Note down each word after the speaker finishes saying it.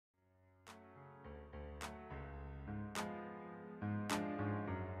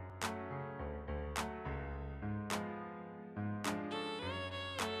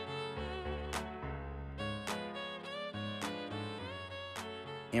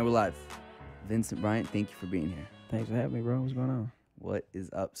And we're live. Vincent Bryant, thank you for being here. Thanks for having me, bro. What's going on? What is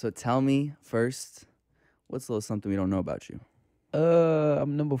up? So tell me first, what's a little something we don't know about you?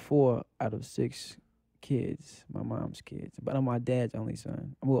 I'm number 4 out of 6 kids, my mom's kids. But I'm my dad's only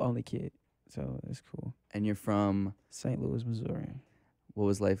son. I'm the only kid. So that's cool. And you're from, St. Louis, Missouri. what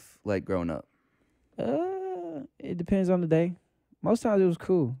was life like growing up? It depends on the day. Most times it was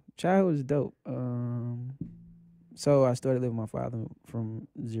cool. Childhood was dope. So I started living with my father from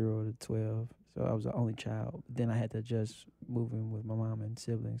 0 to 12. So I was the only child. Then I had to adjust moving with my mom and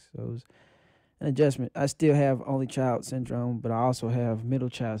siblings. So it was an adjustment. I still have only child syndrome, but I also have middle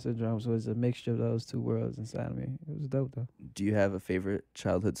child syndrome. So it's a mixture of those two worlds inside of me. It was dope though. Do you have a favorite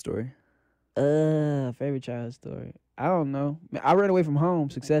childhood story? Favorite childhood story. I don't know. I ran away from home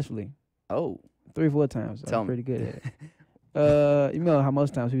successfully Oh, 3 or 4 times. Tell I'm me. pretty good at it. You know how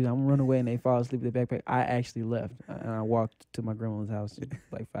most times people, I'm gonna run away and they fall asleep with their backpack. I actually left and I walked to my grandma's house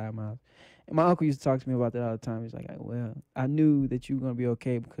like 5 miles. And my uncle used to talk to me about that all the time. He's like, well, I knew that you were gonna be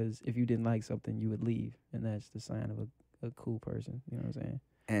okay because if you didn't like something, you would leave, and that's the sign of a cool person. You know what I'm saying?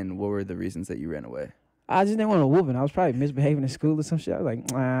 And what were the reasons that you ran away? I just didn't want a whooping. I was probably misbehaving in school or some shit. I was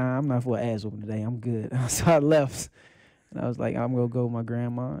like, nah, I'm not for an ass whooping today. I'm good. So I left. And I was like, I'm gonna go with my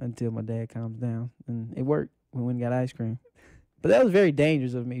grandma until my dad calms down. And it worked. We went and got ice cream. But that was very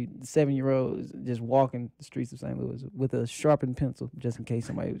dangerous of me, 7-year-old, just walking the streets of St. Louis with a sharpened pencil just in case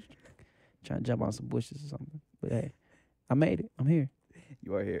somebody was trying to jump on some bushes or something. But hey, I made it. I'm here.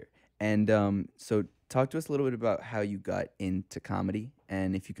 You are here. And so talk to us a little bit about how you got into comedy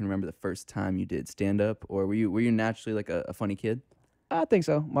and if you can remember the first time you did stand-up, or were you naturally like a funny kid? I think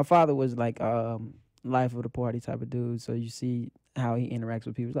so. My father was like life of the party type of dude. So you see how he interacts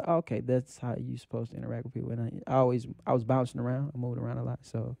with people. It's like, oh, okay, that's how you're supposed to interact with people. And I was bouncing around. I moved around a lot.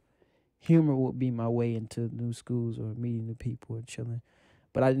 So humor would be my way into new schools or meeting new people or chilling.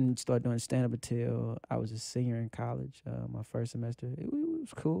 But I didn't start doing stand-up until I was a senior in college, my first semester. It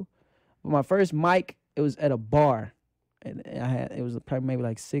was cool. But my first mic, it was at a bar. And it was probably maybe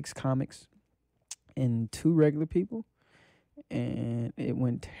like 6 comics and 2 regular people. And it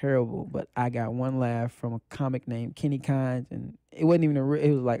went terrible, but I got 1 laugh from a comic named Kenny Kynes, and it wasn't even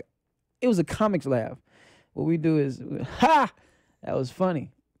it was a comics laugh. What we do is, ha, that was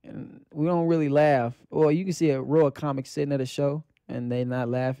funny, and we don't really laugh. Or you can see a row of comics sitting at a show, and they not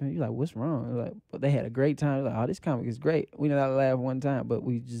laughing. You're like, what's wrong? Like, but they had a great time. Like, oh, this comic is great. We did not laugh one time, but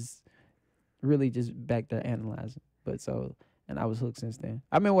we just really just back there analyzing. And I was hooked since then.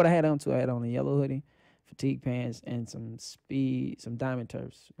 I remember what I had on too. I had on a yellow hoodie, fatigue pants, and some Diamond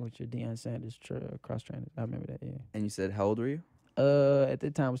Turfs, which are Deion Sanders cross trainers. I remember that, yeah. And you said, how old were you? At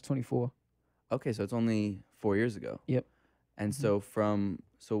that time I was 24. Okay, so it's only 4 years ago. Yep. And so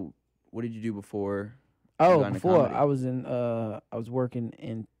what did you do before? Oh, into before comedy? I was working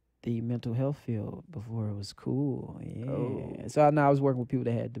in the mental health field before it was cool. Yeah. Oh. So now I was working with people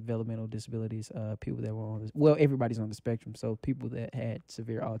that had developmental disabilities, people that were everybody's on the spectrum. So people that had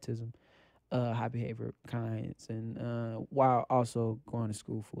severe autism, high behavior kinds, and while also going to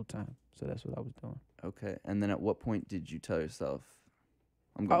school full time. So that's what I was doing. Okay, and then at what point did you tell yourself,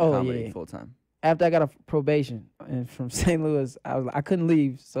 I'm going to comedy full time? After I got a probation and from St. Louis, I couldn't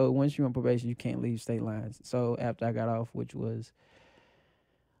leave. So once you're on probation, you can't leave state lines. So after I got off, which was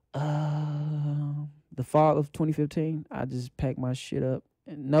the fall of 2015, I just packed my shit up.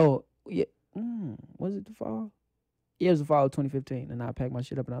 Was it the fall? Yeah, it was the fall of 2015, and I packed my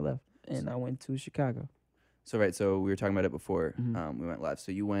shit up and I left, and I went to Chicago. So we were talking about it before we went live.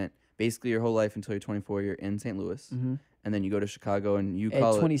 So you went basically your whole life until you're 24. You're in St. Louis, and then you go to Chicago, and you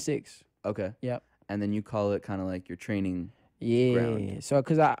call At 26. Okay. Yep. And then you call it kind of like your training. Yeah. ground. So,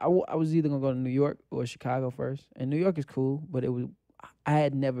 cause I was either gonna go to New York or Chicago first, and New York is cool, but I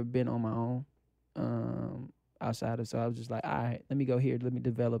had never been on my own, outside of. So I was just like, all right, let me go here, let me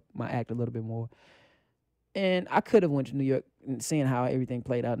develop my act a little bit more. And I could have went to New York and seeing how everything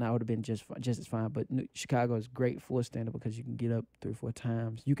played out, and I would have been just as fine. But Chicago is great for stand-up because you can get up 3 or 4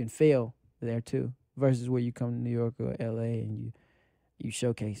 times. You can fail there too, versus where you come to New York or L.A. and you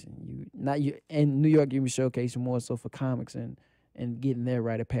showcasing. In New York you be showcasing more so for comics and getting their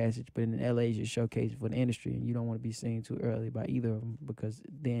rite of passage. But in LA you're showcasing for the industry, and you don't want to be seen too early by either of them, because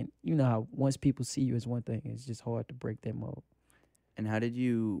then you know how once people see you as one thing, it's just hard to break that mold. And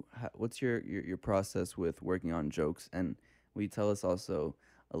what's your process with working on jokes? And will you tell us also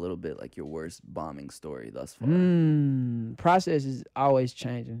a little bit like your worst bombing story thus far? Process is always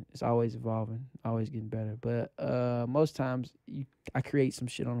changing. It's always evolving, always getting better. But most times I create some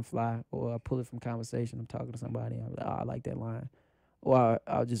shit on the fly, or I pull it from conversation. I'm talking to somebody, and I'm like, oh, I like that line. Or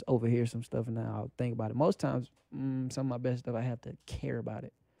I'll just overhear some stuff and then I'll think about it. Most times, some of my best stuff, I have to care about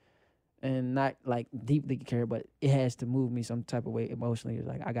it. and not like deeply care, but it has to move me some type of way emotionally. It's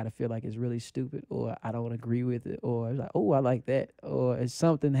like I gotta feel like it's really stupid, or I don't agree with it, or it's like, oh, I like that, or it's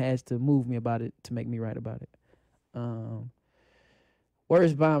something has to move me about it to make me write about it. Um,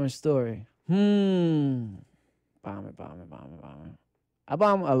 Worst bombing story. Bombing. I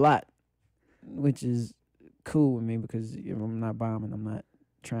bomb a lot, which is cool with me because if I'm not bombing, I'm not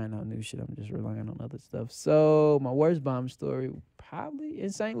trying out new shit. I'm just relying on other stuff. So my worst bomb story probably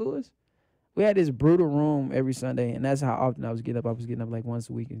in St. Louis. We had this brutal room every Sunday, and that's how often I was getting up. I was getting up like once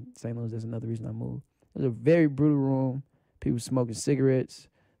a week in St. Louis. That's another reason I moved. It was a very brutal room. People smoking cigarettes,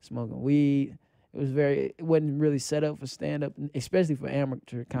 smoking weed. It wasn't really set up for stand up, especially for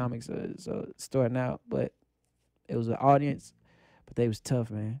amateur comics. So starting out, but it was an audience, but they was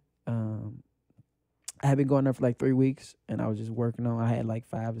tough, man. I had been going there for like 3 weeks, and I was just working on. I had like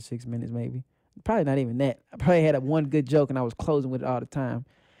 5 to 6 minutes, maybe. Probably not even that. I probably had one good joke, and I was closing with it all the time.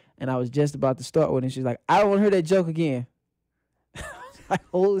 And I was just about to start with it, and she's like, "I don't want to hear that joke again." I was like,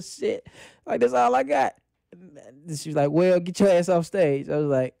 "Holy shit!" Like that's all I got. And she's like, "Well, get your ass off stage." I was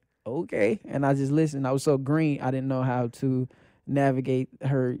like, "Okay," and I just listened. I was so green, I didn't know how to navigate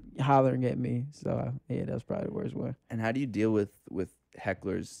her hollering at me. So yeah, that was probably the worst one. And how do you deal with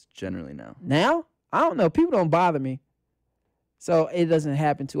hecklers generally now? Now I don't know. People don't bother me, so it doesn't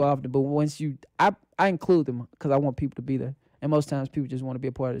happen too often. But I include them because I want people to be there. And most times people just want to be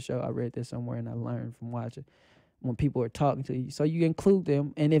a part of the show. I read this somewhere and I learned from watching when people are talking to you. So you include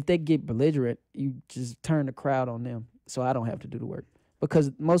them. And if they get belligerent, you just turn the crowd on them. So I don't have to do the work.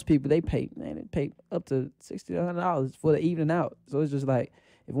 Because most people, they pay up to $60 for the evening out. So it's just like,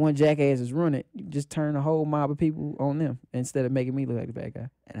 if one jackass is running, you just turn the whole mob of people on them instead of making me look like the bad guy.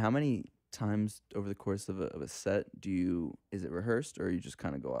 And how many times over the course of a set is it rehearsed, or you just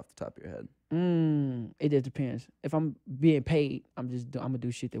kind of go off the top of your head? It just depends. If I'm being paid, I'm gonna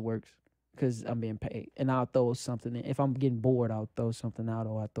do shit that works because I'm being paid, and I'll throw something in. If I'm getting bored, I'll throw something out,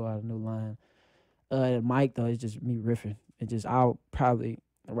 or I throw out a new line. Mike though, it's just me riffing. I'll probably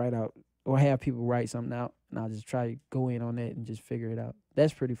write out or have people write something out, and I'll just try to go in on that and just figure it out.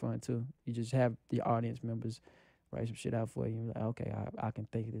 That's pretty fun too. You just have the audience members write some shit out for you. You're like, okay, I can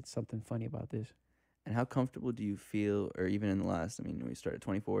think of something funny about this. And how comfortable do you feel, or even in the last, I mean, we started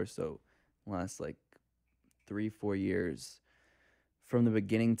 24, so last like 3-4 years from the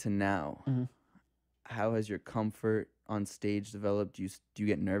beginning to now, how has your comfort on stage developed? Do you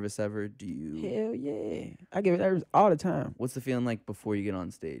get nervous ever? Hell yeah, I get nervous all the time. What's the feeling like before you get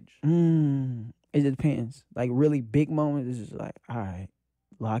on stage? It depends. Like really big moments, it's just like, all right,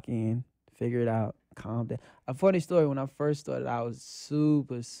 lock in, figure it out, calm down. A funny story, when I first started, I was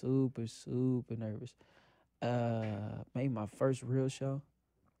super, super, super nervous. Maybe my first real show,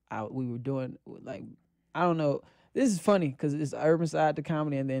 we were doing like, I don't know. This is funny because it's the urban side of the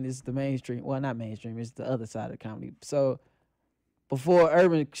comedy, and then it's the mainstream. Well, not mainstream. It's the other side of the comedy. So before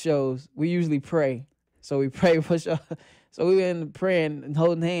urban shows, we usually pray. So we pray for show. So we were in praying and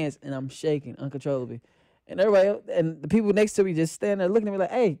holding hands, and I'm shaking uncontrollably. And everybody, and the people next to me just stand there looking at me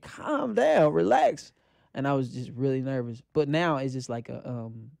like, "Hey, calm down, relax." And I was just really nervous. But now it's just like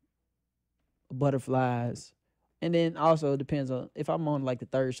a butterflies. And then also it depends on if I'm on like the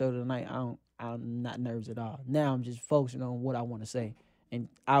third show of the night, I'm not nervous at all. Now I'm just focusing on what I want to say. And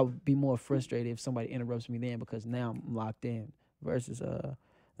I would be more frustrated if somebody interrupts me then because now I'm locked in versus the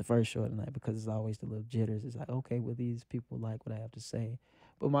first show of the night because it's always the little jitters. It's like, okay, will these people like what I have to say?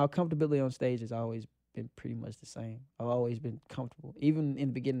 But my comfortability on stage has always been pretty much the same. I've always been comfortable. Even in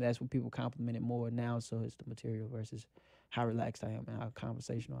the beginning, that's when people complimented more. Now, so it's the material versus how relaxed I am and how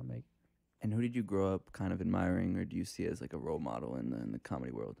conversational I make. And who did you grow up kind of admiring, or do you see as like a role model in the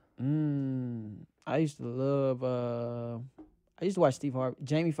comedy world? I used to love. I used to watch Steve Harvey,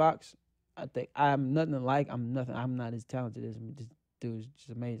 Jamie Foxx. I think I'm nothing alike. I'm not as talented as him. This dude is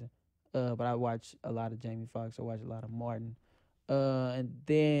just amazing. But I watch a lot of Jamie Foxx. I watch a lot of Martin. And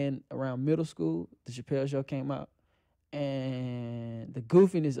then around middle school, the Chappelle Show came out, and the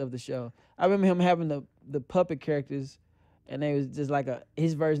goofiness of the show. I remember him having the puppet characters. And they was just like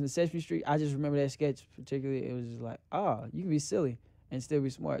his version of Sesame Street. I just remember that sketch particularly. It was just like, oh, you can be silly and still be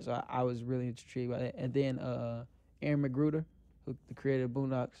smart. So I was really intrigued by that. And then Aaron McGruder, who the creator of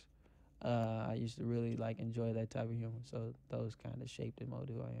Boondocks, I used to really like enjoy that type of humor. So those kind of shaped and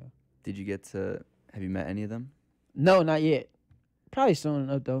molded who I am. Have you met any of them? No, not yet. Probably soon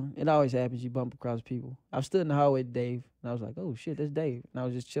enough though. It always happens. You bump across people. I've stood in the hallway with Dave, and I was like, "Oh shit, that's Dave." And I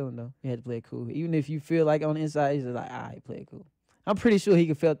was just chilling though. He had to play it cool, even if you feel like on the inside, he's just like, "Ah, play it cool." I'm pretty sure he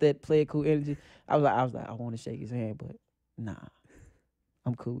could felt that play it cool energy. I was like, I want to shake his hand, but nah,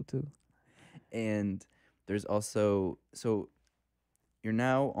 I'm cool too. And there's also you're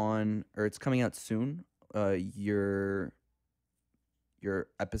now on, or it's coming out soon. Your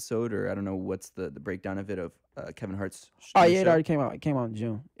episode, or I don't know what's the breakdown of it, of Kevin Hart's Oh new yeah, it show. already came out. It came out in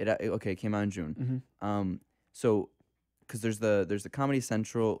June. Okay, it came out in June. Mm-hmm. So because there's the Comedy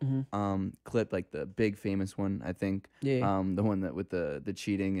Central Mm-hmm. clip, like the big famous one, I think. Yeah. The one that with the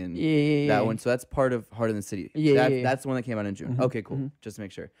cheating and Yeah, yeah, that yeah. one. So that's part of Heart in the City. Yeah, yeah, yeah. That's the one that came out in June. Mhm, Okay, cool. mhm. Just to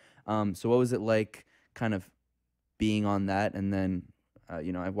make sure. So what was it like, kind of being on that, and then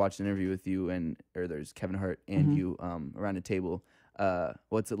I've watched an interview with you, or there's Kevin Hart and Mhm. you around a table.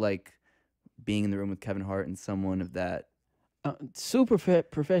 What's it like being in the room with Kevin Hart and someone of that? Super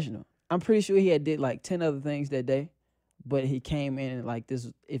professional. I'm pretty sure he had did like 10 other things that day, but he came in and like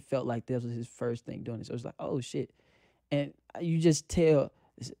this. It felt like this was his first thing doing it. So it's like, oh shit, and you just tell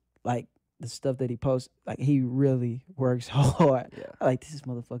like the stuff that he posts. Like he really works hard. Yeah. I like this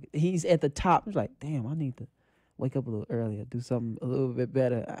motherfucker. He's at the top. It's like, damn, I need to wake up a little earlier, do something a little bit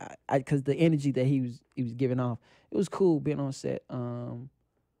better. Because the energy that he was giving off, it was cool being on set.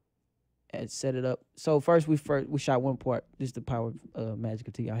 And set it up. So first we shot one part. This is the power of magic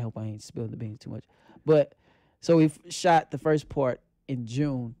of tea. I hope I ain't spilling the beans too much. But so we shot the first part in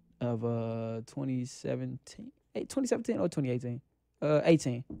June of 2017. 2017 or 2018?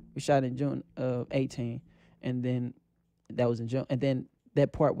 18. We shot in June of 18, and then that was in June. And then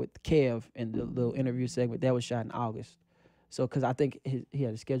that part with Kev and the little interview segment, that was shot in August. So, because I think he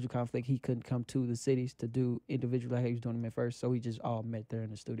had a schedule conflict, he couldn't come to the cities to do individual like he was doing them at first. So we just all met there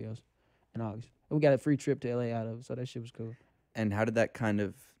in the studios in August. And we got a free trip to LA out of it, so that shit was cool. And how did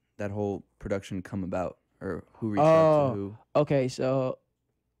that whole production come about, or who reached out to who? Okay, so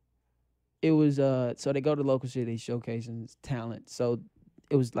it was so they go to local cities showcasing talent. So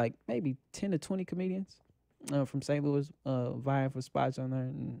it was like maybe 10 to 20 comedians from St. Louis vying for spots on there,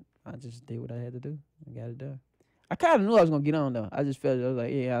 and I just did what I had to do. I got it done. I kind of knew I was gonna get on though. I just felt I was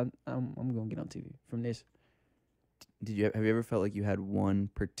like, yeah, I'm gonna get on TV from this. Have you ever felt like you had one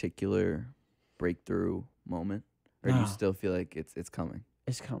particular breakthrough moment, or do Nah. you still feel like it's coming?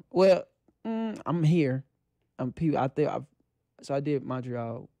 It's coming. Well, I'm here. I'm people out there. So I did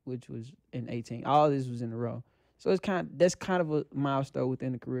Montreal, which was in 18. All this was in a row. So that's kind of a milestone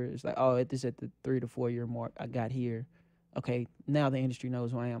within the career. It's like, at the 3 to 4 year mark, I got here. Okay, now the industry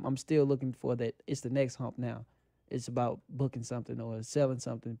knows who I am. I'm still looking for that. It's the next hump now. It's about booking something or selling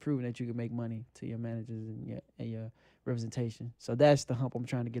something, proving that you can make money to your managers and your representation. So that's the hump I'm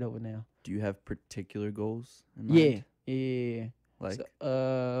trying to get over now. Do you have particular goals in mind? Yeah. Like,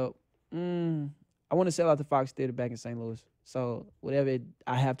 So, I want to sell out the Fox Theater back in St. Louis. So whatever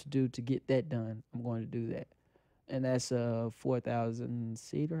I have to do to get that done, I'm going to do that. And that's a 4,000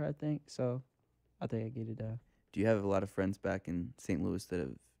 seater, I think. So I think I get it done. do you have a lot of friends back in St. Louis that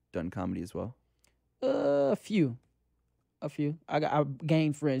have done comedy as well? A few. I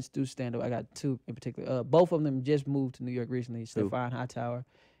gained friends through stand up. I got two in particular. Both of them just moved to New York recently. Stefan Hightower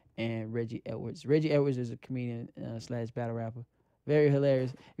and Reggie Edwards. Reggie Edwards is a comedian / battle rapper. Very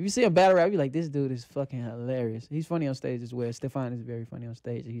hilarious. If you see him battle rap, you're like, this dude is fucking hilarious. He's funny on stage as well. Stefan is very funny on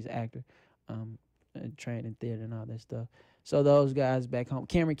stage. He's an actor, trained in theater and all that stuff. So those guys back home,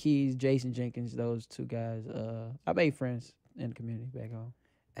 Cameron Keys, Jason Jenkins, those two guys. I made friends in the community back home.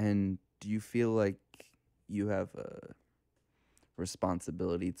 And do you feel like you have a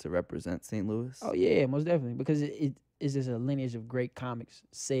responsibility to represent St. Louis? Oh yeah, most definitely, because it is just a lineage of great comics.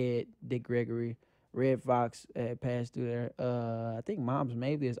 Said, Dick Gregory, Red Fox passed through there. I think Moms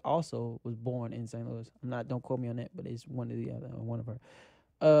Maybe was born in St. Louis. Don't quote me on that, but it's one of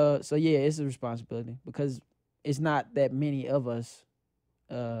her. So yeah, it's a responsibility because it's not that many of us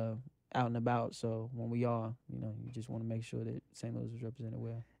out and about. So when we are, you just want to make sure that St. Louis is represented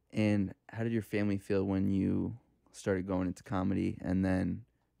well. And how did your family feel when you started going into comedy and then,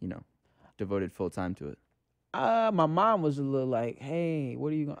 devoted full time to it? My mom was a little like, hey,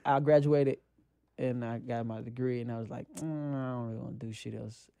 what are you going to... I graduated and I got my degree and I was like, I don't really want to do shit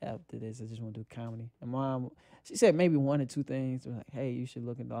else after this. I just want to do comedy. And Mom, she said maybe one or two things. Like, hey, you should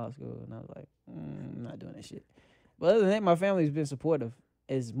look into law school. And I was like, I'm not doing that shit. But other than that, my family's been supportive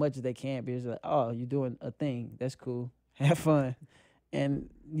as much as they can be. It's like, oh, you're doing a thing. That's cool. Have fun. And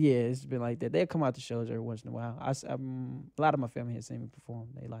yeah, it's been like that. They'll come out to shows every once in a while. A lot of my family has seen me perform.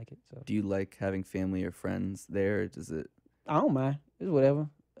 They like it. So. Do you like having family or friends there? Or does it? I don't mind. It's whatever.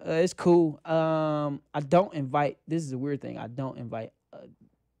 It's cool. I don't invite. This is a weird thing. I don't invite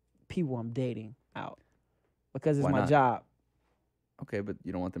people I'm dating out because it's my job. Okay, but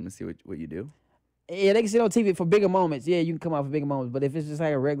you don't want them to see what you do? Yeah, they can sit on TV for bigger moments. Yeah, you can come out for bigger moments. But if it's just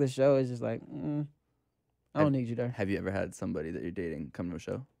like a regular show, it's just like, I don't need you there. Have you ever had somebody that you're dating come to a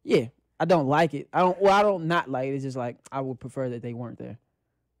show? Yeah, I don't like it. I don't not like it. It's just like I would prefer that they weren't there.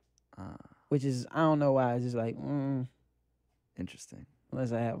 Which is, I don't know why. It's just like, Interesting.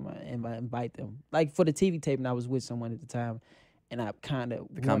 Unless I have invite them. Like for the TV taping, I was with someone at the time, and I kind of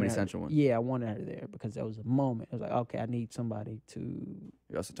the Comedy Central one. Yeah, I wanted her there because that was a moment. It was like, okay, I need somebody to.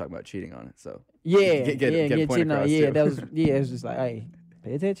 You're also talking about cheating on it, so yeah, get point across yeah, too. that was It was just like, hey,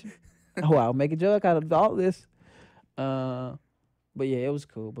 pay attention. Oh, I'll make a joke out of all this. But yeah, it was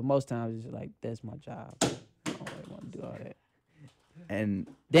cool. But most times it's just like, that's my job. I don't really want to do all that. And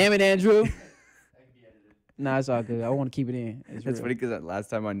damn it, Andrew. Nah, it's all good. I want to keep it in. It's funny because last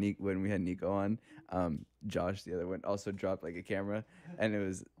time on when we had Nico on, Josh, the other one, also dropped like a camera, and it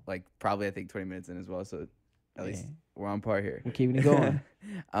was like probably I think 20 minutes in as well. So at least we're on par here. We're keeping it going.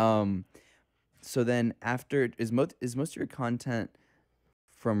 So then after is most of your content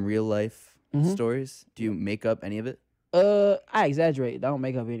from real life stories? Do you make up any of it? I exaggerate. I don't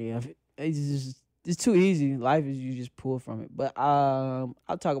make up any of it. It's too easy. Life is, you just pull from it. But I'll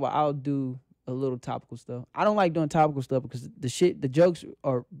do a little topical stuff. I don't like doing topical stuff because the jokes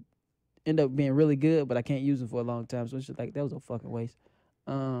end up being really good, but I can't use them for a long time. So it's just like, that was a fucking waste.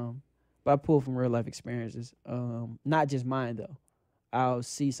 But I pull from real life experiences. Not just mine though. I'll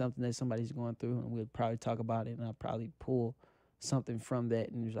see something that somebody's going through, and we'll probably talk about it, and I'll probably pull something from that,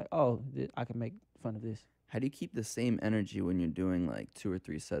 and it's like, oh, I can make fun of this. How do you keep the same energy when you're doing like 2 or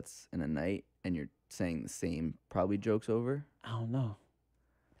 3 sets in a night and you're saying the same probably jokes over? I don't know.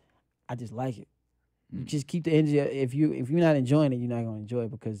 I just like it. You just keep the energy. If you're not enjoying it, you're not gonna enjoy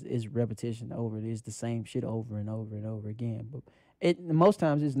it because it's repetition over. It is the same shit over and over and over again. But most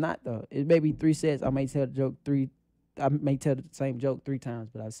times it's not though. It may be 3 sets. I may tell the same joke 3 times,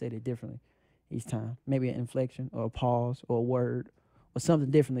 but I said it differently each time. Maybe an inflection or a pause or a word or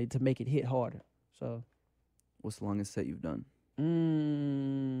something differently to make it hit harder. So, what's the longest set you've done?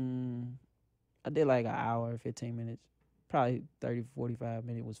 I did like an hour, 15 minutes. Probably 30, 45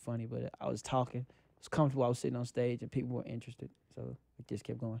 minutes was funny, but I was talking. It was comfortable. I was sitting on stage, and people were interested. So it just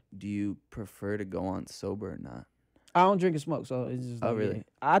kept going. Do you prefer to go on sober or not? I don't drink and smoke, so it's just like, really? Yeah.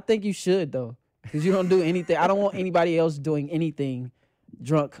 I think you should, though, because you don't do anything. I don't want anybody else doing anything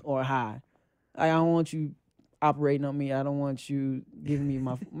drunk or high. I don't want you operating on me. I don't want you giving me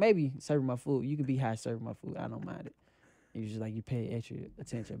maybe serving my food. You can be high serving my food. I don't mind it. It's just like you pay extra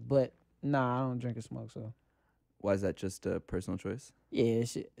attention. But, nah, I don't drink or smoke, so. Why is that just a personal choice? Yeah,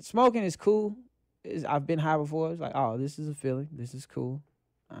 smoking is cool. I've been high before. It's like, oh, this is a feeling. This is cool.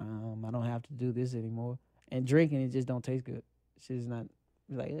 I don't have to do this anymore. And drinking, it just don't taste good. Shit is not.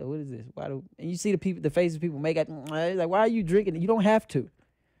 It's like, what is this? And you see the faces people make. It's like, why are you drinking? You don't have to.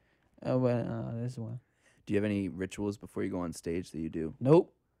 That's one. Do you have any rituals before you go on stage that you do?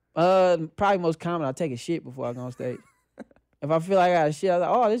 Nope. Probably most common, I take a shit before I go on stage. If I feel like I got a shit, I'm like,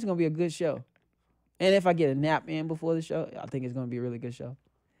 oh, this is gonna be a good show. And if I get a nap in before the show, I think it's going to be a really good show.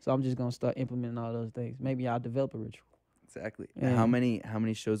 So I'm just going to start implementing all those things. Maybe I'll develop a ritual. Exactly. And how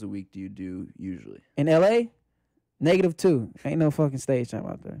many shows a week do you do usually? In LA? -2. Ain't no fucking stage time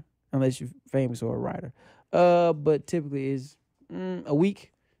out there. Unless you're famous or a writer. But typically it's a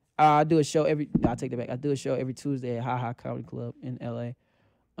week. I do a show I take that back. I do a show every Tuesday at Ha Ha Comedy Club in LA.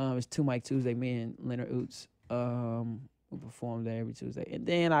 It's 2 Mic Tuesday. Me and Leonard Oots. We perform there every Tuesday. And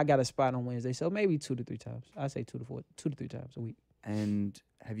then I got a spot on Wednesday. So maybe 2 to 3 times. I say 2 to 3 times a week. And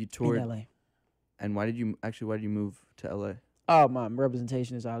have you toured? In LA. And why did you move to LA? Oh, my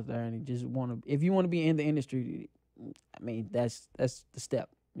representation is out there. And you just if you want to be in the industry, I mean, that's the step.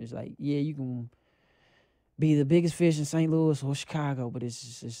 It's like, yeah, you can be the biggest fish in St. Louis or Chicago, but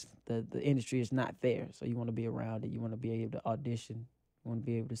it's just the industry is not there. So you want to be around it. You want to be able to audition. You want to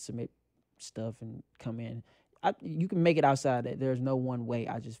be able to submit stuff and come in. You can make it outside that. There's no one way.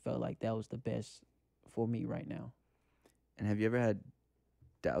 I just felt like that was the best for me right now. And have you ever had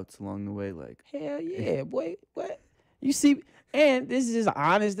doubts along the way? Like, hell yeah, boy. What? You see, and this is just an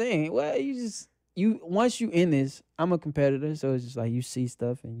honest thing. Well, once you in this, I'm a competitor, so it's just like you see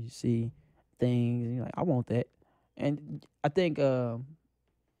stuff and you see things, and you're like, I want that. And I think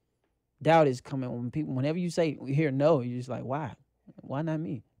doubt is coming when people, whenever you hear no, you're just like, why? Why not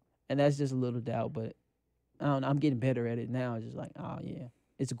me? And that's just a little doubt, but I don't know, I'm getting better at it now. It's just like, oh, yeah,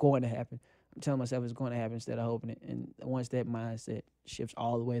 it's going to happen. I'm telling myself it's going to happen instead of hoping it. And once that mindset shifts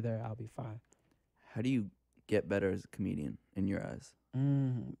all the way there, I'll be fine. How do you get better as a comedian in your eyes?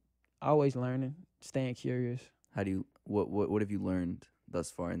 Always learning, staying curious. How do you what have you learned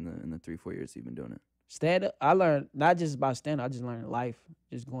thus far in the 3-4 years you've been doing it? Stand up. I learned not just about stand up. I just learned life,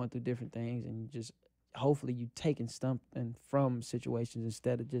 just going through different things, and just hopefully you taking something from situations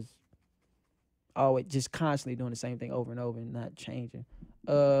instead of just always just constantly doing the same thing over and over and not changing.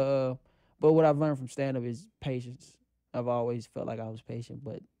 But what I've learned from stand-up is patience. I've always felt like I was patient,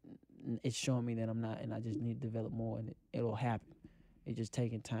 but it's showing me that I'm not, and I just need to develop more, and it'll happen. It's just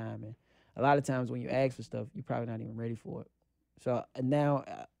taking time, and a lot of times when you ask for stuff, you're probably not even ready for it. So now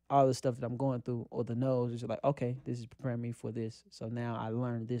all the stuff that I'm going through, or the no's, is like, okay, this is preparing me for this. So now I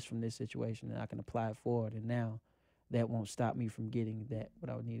learned this from this situation, and I can apply it forward, and now that won't stop me from getting that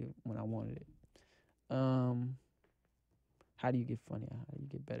what I needed when I wanted it. How do you get funnier? How do you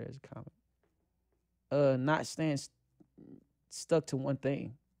get better as a comic? Not staying stuck to one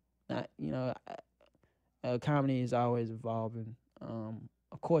thing. Not, comedy is always evolving.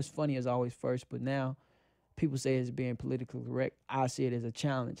 Of course, funny is always first, but now people say it's being politically correct. I see it as a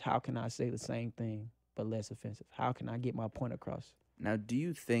challenge. How can I say the same thing but less offensive? How can I get my point across? Now, do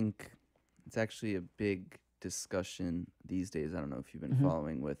you think it's actually a big discussion these days? I don't know if you've been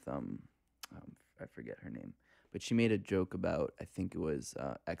following with I forget her name, but she made a joke about, I think it was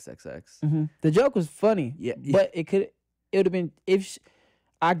XXX. The joke was funny, Yeah. but it would have been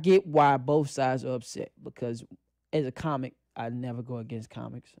I get why both sides are upset, because as a comic, I never go against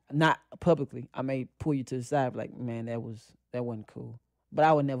comics. Not publicly. I may pull you to the side, like, man, that wasn't cool. But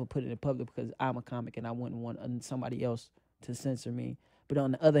I would never put it in public because I'm a comic and I wouldn't want somebody else to censor me. But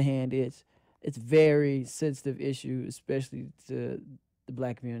on the other hand, it's very sensitive issue, especially to the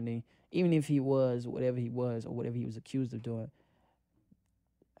black community. Even if he was whatever he was or whatever he was accused of doing,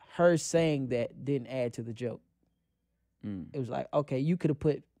 her saying that didn't add to the joke. It was like, okay, you could have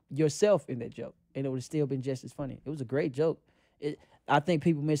put yourself in that joke and it would have still been just as funny. It was a great joke. I think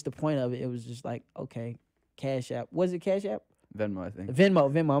people missed the point of it. It was just like, okay, Cash App. Was it Cash App? Venmo, I think.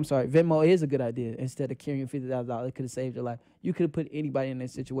 Venmo, I'm sorry. Venmo is a good idea. Instead of carrying $50,000, it could have saved your life. You could have put anybody in that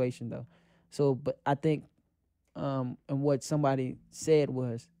situation, though. So, but I think, and what somebody said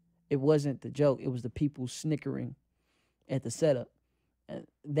was, it wasn't the joke. It was the people snickering at the setup. And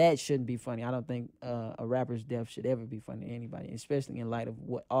that shouldn't be funny. I don't think a rapper's death should ever be funny to anybody, especially in light of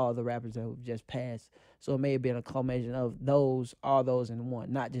what all the rappers that have just passed. So it may have been a culmination of all those in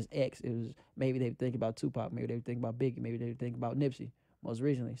one, not just X. It was maybe they were thinking about Tupac, maybe they were thinking about Biggie, maybe they were thinking about Nipsey most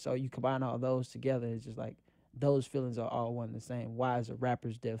recently. So you combine all those together, it's just like those feelings are all one and the same. Why is a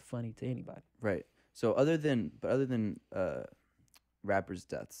rapper's death funny to anybody? Right. So other than rappers'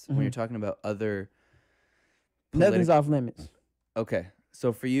 deaths, when you're talking about other nothing's off limits. Okay.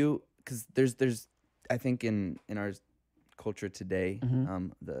 So for you, because there's I think in our culture today,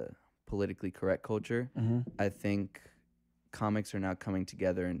 the politically correct culture, I think comics are now coming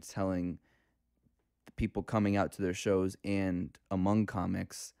together and telling the people coming out to their shows, and among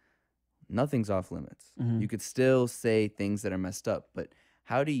comics, nothing's off limits. You could still say things that are messed up, but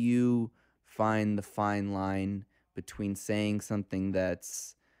how do you find the fine line between saying something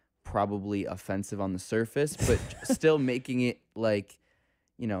that's probably offensive on the surface, but still making it like,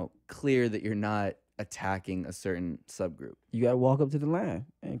 clear that you're not attacking a certain subgroup? You gotta walk up to the line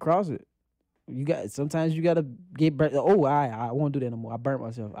and cross it. Sometimes you gotta get burnt. Oh, I won't do that no more. I burnt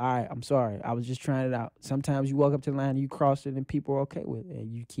myself. I'm sorry. I was just trying it out. Sometimes you walk up to the line and you cross it and people are okay with it.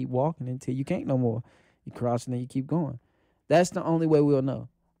 And you keep walking until you can't no more. You cross it and you keep going. That's the only way we'll know.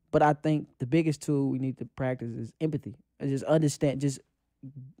 But I think the biggest tool we need to practice is empathy. And just understand, just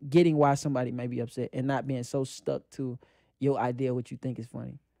getting why somebody may be upset and not being so stuck to your idea what you think is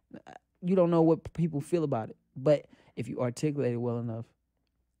funny. You don't know what people feel about it. But if you articulate it well enough,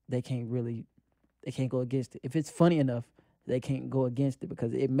 they can't go against it. If it's funny enough, they can't go against it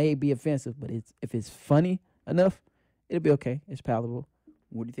because it may be offensive, but if it's funny enough, it'll be okay. It's palatable.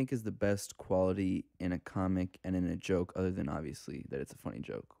 What do you think is the best quality in a comic and in a joke, other than obviously that it's a funny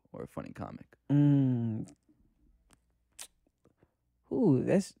joke or a funny comic? Ooh,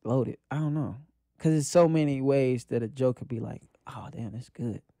 that's loaded. I don't know. Because there's so many ways that a joke could be like, oh, damn, that's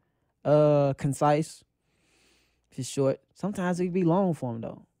good. Concise. If it's short. Sometimes it can be long form,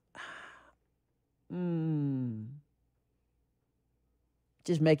 though.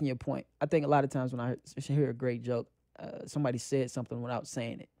 Just making your point. I think a lot of times when I hear a great joke, somebody said something without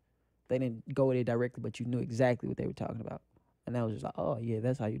saying it. They didn't go there directly, but you knew exactly what they were talking about. And that was just like, oh, yeah,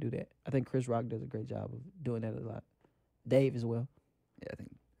 that's how you do that. I think Chris Rock does a great job of doing that a lot. Dave as well. Yeah, I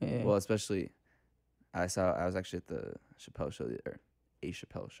think. Yeah. Well, especially, I was actually at the Chappelle show, or a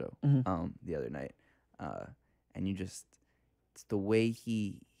Chappelle show, the other night, and it's the way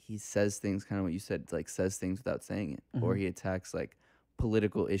he says things, kind of what you said, like says things without saying it, or he attacks like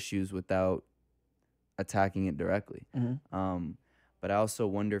political issues without attacking it directly. But I also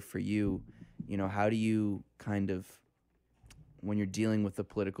wonder for you, how do you kind of, when you're dealing with a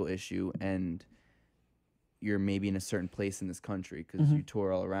political issue and you're maybe in a certain place in this country because you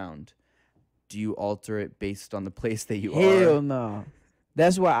tour all around, do you alter it based on the place that you are? Hell no.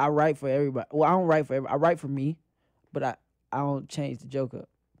 That's why I write for everybody. Well, I don't write for I write for me, but I don't change the joke up,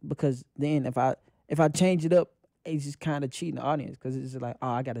 because then if I change it up, it's just kind of cheating the audience, because it's just like, oh,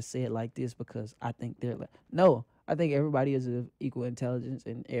 I gotta say it like this because I think they're like, no, I think everybody is of equal intelligence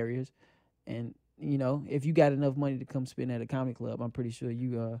in areas, and if you got enough money to come spend at a comedy club, I'm pretty sure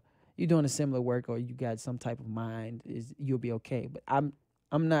you're doing a similar work, or you got some type of mind, is you'll be okay. But I'm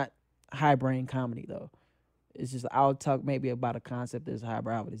not high brain comedy though. It's just I'll talk maybe about a concept that's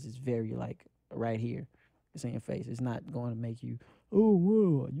highbrow, but it's just very like right here. It's in your face. It's not going to make you, oh,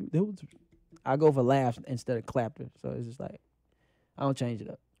 whoa, that was. I go for laughs instead of clapping. So it's just like I don't change it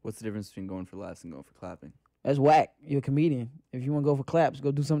up. What's the difference between going for laughs and going for clapping? That's whack. You're a comedian. If you want to go for claps,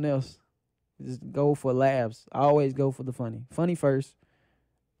 go do something else. Just go for laughs. I always go for the funny. Funny first.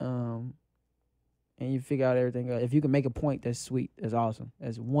 And you figure out everything else. If you can make a point, that's sweet. That's awesome.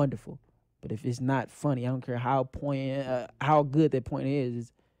 That's wonderful. But if it's not funny, I don't care how how good that point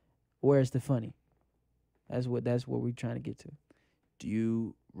is where's the funny? That's what we're trying to get to. Do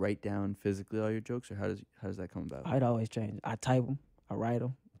you write down physically all your jokes, or how does that come about? I'd always change. I type them. I write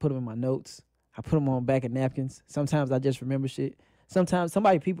them. Put them in my notes. I put them on back of napkins. Sometimes I just remember shit. Sometimes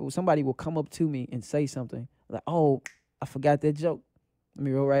somebody will come up to me and say something like, "Oh, I forgot that joke. Let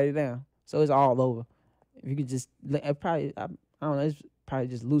me go write it down." So it's all over. If you could just I don't know. It's probably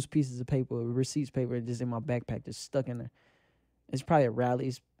just loose pieces of paper, receipts paper, just in my backpack, just stuck in there. It's probably a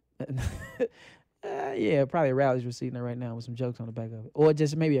Rally's. Yeah, probably a Rally's receipt in there right now with some jokes on the back of it, or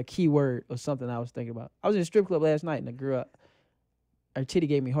just maybe a keyword or something I was thinking about. I was in a strip club last night, and the girl, her titty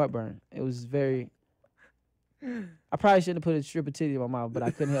gave me heartburn. It was very. I probably shouldn't have put a stripper titty in my mouth, but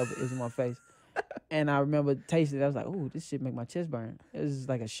I couldn't help it. It was in my face, and I remember tasting it. I was like, "Ooh, this shit make my chest burn." It was just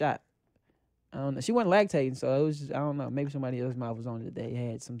like a shot. I don't know. She wasn't lactating, so it was just, I don't know. Maybe somebody else's mouth was on it that day.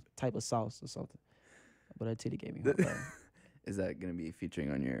 Had some type of sauce or something. But her titty gave me heartburn. Is that going to be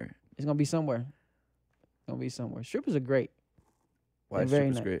featuring on your... It's going to be somewhere. It's going to be somewhere. Strippers are great. Why are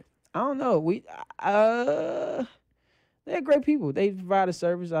strippers great? I don't know. They're great people. They provide a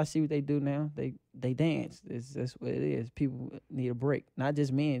service. I see what they do now. They dance. That's what it is. People need a break. Not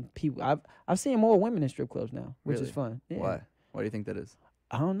just men. People. I've seen more women in strip clubs now, which is fun. Yeah. Why? Why do you think that is?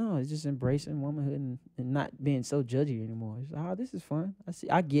 I don't know. It's just embracing womanhood and not being so judgy anymore. It's like, oh, this is fun.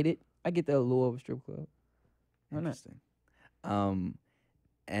 I get it. I get the allure of a strip club. Why not? Interesting.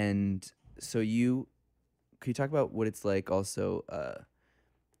 And so could you talk about what it's like also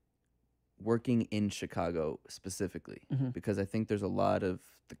working in Chicago specifically? Mm-hmm. Because I think there's a lot of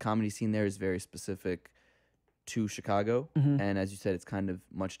the comedy scene there is very specific to Chicago. Mm-hmm. And as you said, it's kind of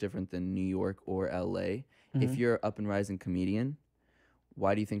much different than New York or LA. Mm-hmm. If you're an up and rising comedian,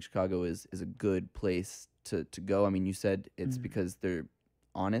 why do you think Chicago is a good place to go? I mean, you said it's because they're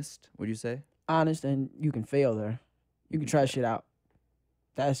honest. Would you say? Honest, and you can fail there. You can try shit out.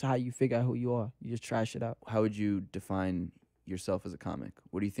 That's how you figure out who you are. You just try shit out. How would you define yourself as a comic?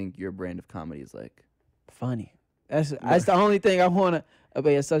 What do you think your brand of comedy is like? Funny. That's the only thing I want to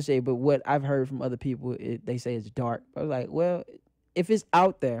be associated. But what I've heard from other people, they say it's dark. I was like, well, if it's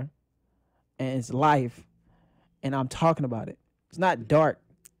out there and it's life, and I'm talking about it, it's not dark.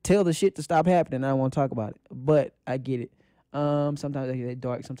 Tell the shit to stop happening. I don't want to talk about it, but I get it. Sometimes they say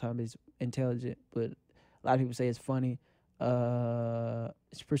dark, sometimes it's intelligent, but a lot of people say it's funny.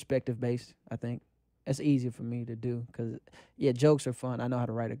 It's perspective based. I think that's easier for me to do because jokes are fun. I know how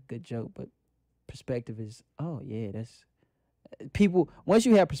to write a good joke, but perspective is that's people. Once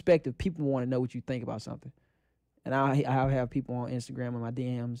you have perspective, people want to know what you think about something. And I'll have people on Instagram in my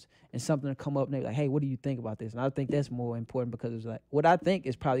DMs and something will come up and they're like, hey, what do you think about this? And I think that's more important because it's like, what I think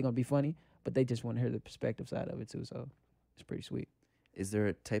is probably going to be funny, but they just want to hear the perspective side of it too. So it's pretty sweet. Is there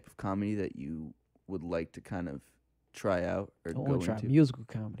a type of comedy that you would like to kind of try out or go into? I want to try musical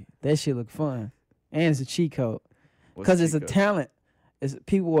comedy. That shit look fun. And it's a cheat code. Because it's a talent. Here's the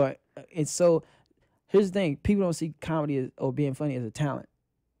thing. People don't see comedy or being funny as a talent.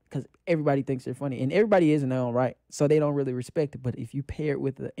 Because everybody thinks they're funny. And everybody is in their own right. So they don't really respect it. But if you pair it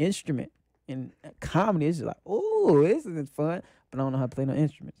with an instrument in comedy, it's just like, oh, this isn't fun. But I don't know how to play no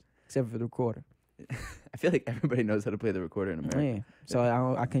instruments. Except for the recorder. I feel like everybody knows how to play the recorder in America. Yeah.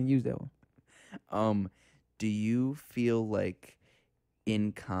 So I can use that one. Do you feel like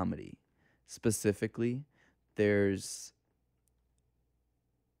in comedy, specifically, there's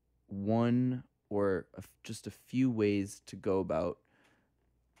one or just a few ways to go about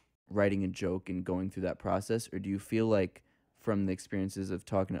writing a joke and going through that process? Or do you feel like from the experiences of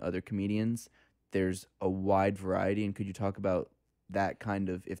talking to other comedians, there's a wide variety? And could you talk about that kind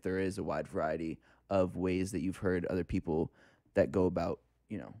of, if there is a wide variety of ways that you've heard other people that go about,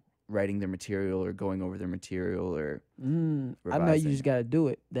 writing their material or going over their material or I know you revising? just gotta do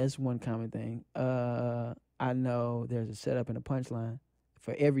it. That's one common thing. I know there's a setup and a punchline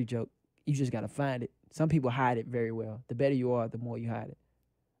for every joke. You just gotta find it. Some people hide it very well. The better you are, the more you hide it.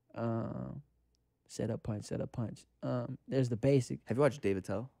 Set up punch, set up punch. There's the basic. Have you watched David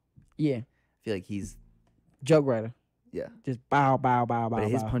Tell? Yeah, I feel like he's joke writer. yeah. Just bow, bow, bow, bow, But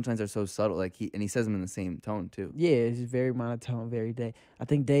his bow. punchlines are so subtle. Like he says them in the same tone too. Yeah, it's just very monotone, very Dave. I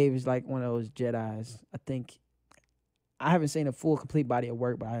think Dave is like one of those Jedis. I haven't seen a full complete body of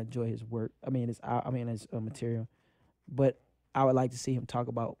work, but I enjoy his work. His material. But I would like to see him talk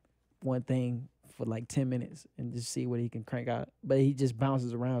about one thing for like 10 minutes and just see what he can crank out. But he just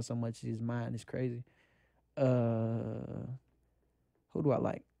bounces around so much. His mind is crazy. Who do I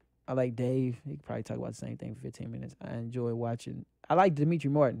like? I like Dave. He could probably talk about the same thing for 15 minutes. I enjoy watching. I like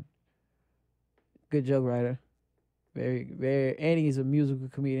Dimitri Martin. Good joke writer. Very, very, and he's a musical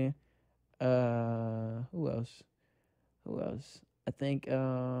comedian. Who else? I think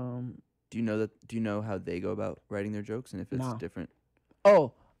Do you know how they go about writing their jokes and if it's No. different?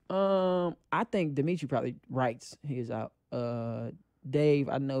 I think Dimitri probably writes his out. Dave,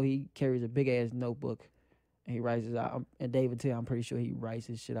 I know he carries a big ass notebook and he writes it out. And David too, I'm pretty sure he writes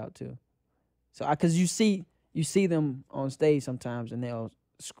his shit out too. So cause you see them on stage sometimes and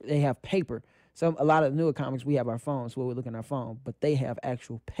they have paper. A lot of the newer comics, we have our phones where we look at our phone, but they have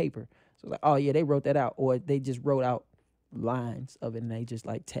actual paper. So like, oh yeah, they wrote that out, or they just wrote out lines of it and they just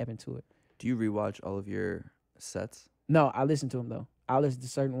like tap into it. Do you rewatch all of your sets? No, I listen to them though. I listen to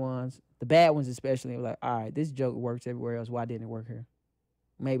certain ones, the bad ones especially. Like, all right, this joke works everywhere else. Why didn't it work here?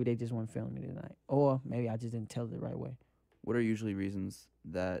 Maybe they just weren't feeling me tonight, or maybe I just didn't tell it the right way. What are usually reasons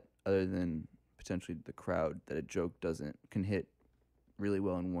that, other than potentially the crowd, that a joke can hit really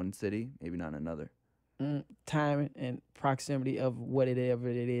well in one city, maybe not in another? Timing and proximity of whatever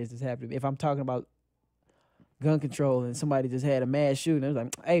it is that's happening. If I'm talking about gun control and somebody just had a mass shooting, it was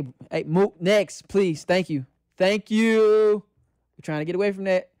like, hey, move next, please, thank you. We're trying to get away from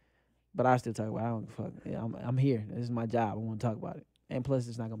that, but I still talk about it. I don't give a fuck. Yeah, I'm here. This is my job. I want to talk about it, and plus,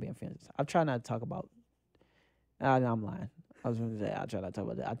 it's not gonna be offensive. I try not to talk about. I'm lying. I was going to say I try not to talk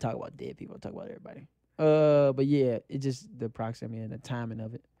about that. I talk about dead people. I talk about everybody. But yeah, it's just the proximity and the timing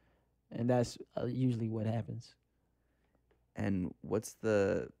of it, and that's usually what happens. And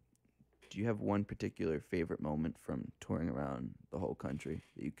do you have one particular favorite moment from touring around the whole country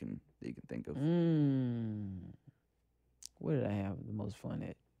that you can think of? Where did I have the most fun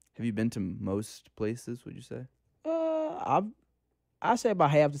at? Have you been to most places, would you say? I say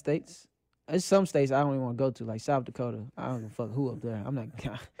about half the states. There's some states I don't even want to go to, like South Dakota. I don't give a fuck who up there. I'm not.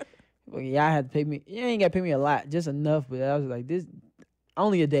 Well, yeah, I had to pay me. You ain't got to pay me a lot, just enough. But I was like, this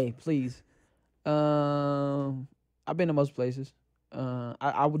only a day, please. I've been to most places.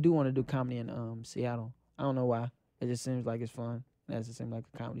 I do want to do comedy in Seattle. I don't know why. It just seems like it's fun. It just seems like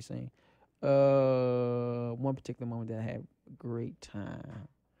a comedy scene. One particular moment that I had a great time.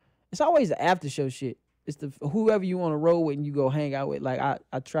 It's always the after show shit. It's the whoever you on a road with and you go hang out with. Like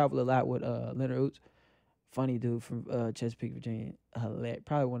I travel a lot with Leonard Oots, funny dude from Chesapeake, Virginia. Hilarious,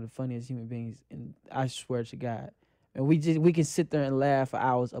 probably one of the funniest human beings. And I swear to God, and we can sit there and laugh for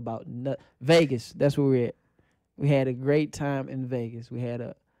hours about Vegas. That's where we're at. We had a great time in Vegas. We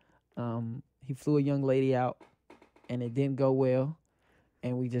had he flew a young lady out, and it didn't go well.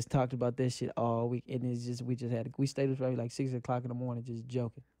 And we just talked about that shit all week. And we stayed up probably like 6 o'clock in the morning just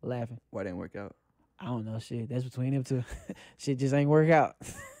joking, laughing. Why didn't it work out? I don't know, shit. That's between them two. Shit just ain't work out.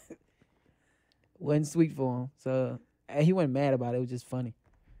 Wasn't sweet for him. So he wasn't mad about it. It was just funny.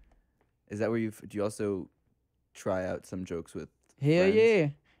 Is that where do you also try out some jokes with Hell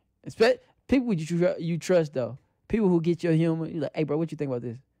friends? yeah. People you trust, though. People who get your humor. You're like, hey, bro, what you think about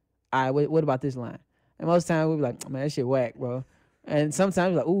this? All right, what about this line? And most times we be like, man, that shit whack, bro. And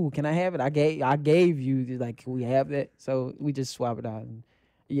sometimes we're like, ooh, can I have it? I gave you, like, can we have that? So we just swap it out. And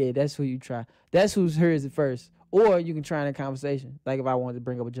yeah, that's who you try. That's who's hears it first. Or you can try in a conversation. Like if I wanted to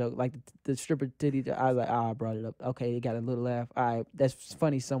bring up a joke, like the stripper titty, I was like, I brought it up. Okay, it got a little laugh. All right, that's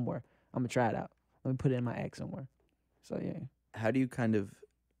funny somewhere. I'm going to try it out. Let me put it in my act somewhere. So yeah. How do you kind of,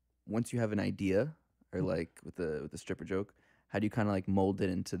 once you have an idea, or like with the stripper joke, how do you kind of like mold it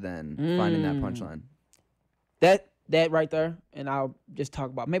into then finding that punchline? That right there, and I'll just talk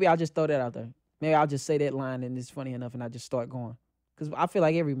about, maybe I'll just throw that out there. Maybe I'll just say that line and it's funny enough and I just start going. Because I feel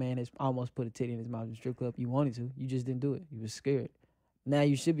like every man has almost put a titty in his mouth in a strip club. You wanted to. You just didn't do it. You was scared. Now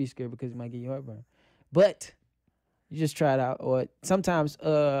you should be scared because it might get you heartburn. But you just try it out. Or sometimes,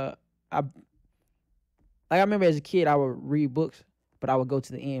 I remember as a kid, I would read books, but I would go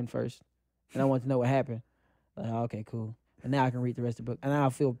to the end first. And I wanted to know what happened. Like, okay, cool. and now I can read the rest of the book, and I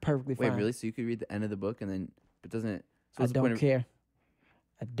feel perfectly Wait, fine. really? So you could read the end of the book and then, but doesn't it? So I what's the point don't of- care.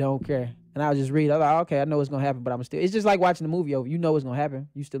 I don't care. And I'll just read. I'm like, okay, I know what's gonna happen, but I'm still. It's just like watching the movie over. You know what's gonna happen.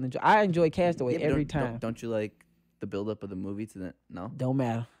 You still enjoy. I enjoy Castaway Yeah, but every don't- time. Don't you like the build-up of the movie to the no? Don't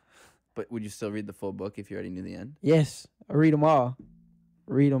matter. But would you still read the full book if you already knew the end? Yes, I read them all.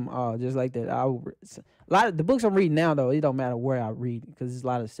 Read them all, just like that. A lot of the books I'm reading now, though, it don't matter where I read because it's a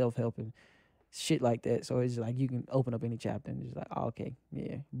lot of self-help and shit like that. So it's like you can open up any chapter and just like, oh, okay,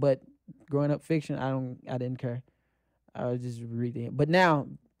 yeah. But growing up fiction, I didn't care. I would just read it. But now,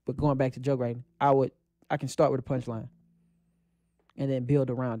 going back to joke writing, I can start with a punchline and then build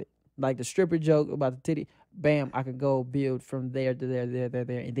around it. Like the stripper joke about the titty, bam, I could go build from there to there,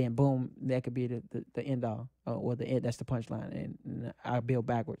 and then boom, that could be the end all, or the end. That's the punchline, and I build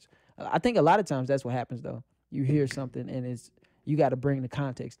backwards. I think a lot of times that's what happens though. You hear something and you got to bring the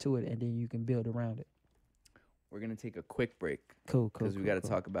context to it, and then you can build around it. We're gonna take a quick break. Cool. Because we got to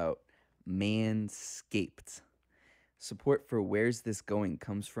talk about Manscaped. Support for Where's This Going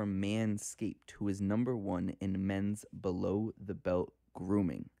comes from Manscaped, who is #1 in men's below-the-belt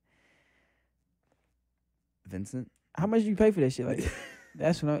grooming. Vincent? How much do you pay for that shit? Like,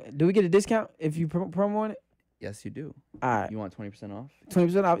 that's when do we get a discount if you promo on it? Yes, you do. All right, You want 20% off?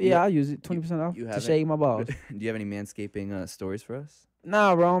 20% off. Yeah, Yeah. I'll use it. 20% off You to haven't- shave my balls. Do you have any manscaping stories for us?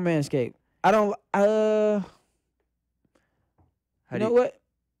 Nah, bro, I'm Manscaped. I don't. How You do know what?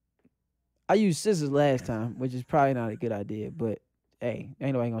 I used scissors last time, which is probably not a good idea. But hey,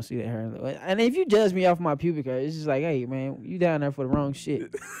 ain't nobody gonna see that hair. And if you judge me off my pubic hair, it's just like, hey, man, you down there for the wrong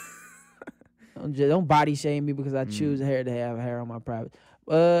shit. Don't body shame me because I choose hair to have hair on my private.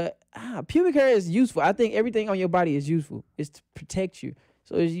 Pubic hair is useful. I think everything on your body is useful. It's to protect you.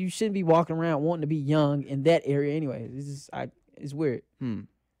 So you shouldn't be walking around wanting to be young in that area anyway. It's weird.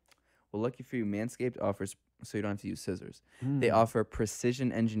 Well, lucky for you, Manscaped offers, so you don't have to use scissors. They offer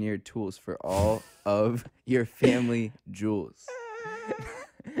precision engineered tools for all of your family jewels.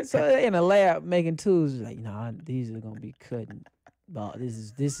 So they in a lab making tools, like, nah, these are gonna be cutting. But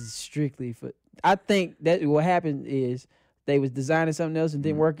this is strictly for. I think that what happened is they was designing something else and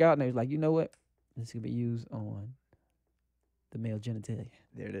didn't work out, and they was like, you know what, this could be used on the male genitalia.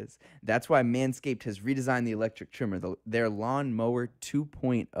 There it is. That's why Manscaped has redesigned the electric trimmer. Their Lawnmower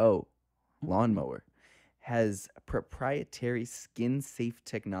 2.0 lawnmower has proprietary skin-safe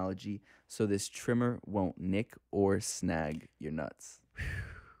technology, so this trimmer won't nick or snag your nuts.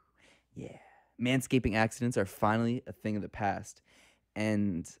 Yeah. Manscaping accidents are finally a thing of the past.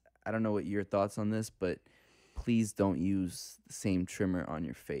 And I don't know what your thoughts on this, but please don't use the same trimmer on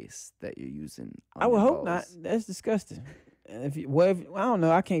your face that you're using on I would your hope not. balls. That's disgusting. And if I don't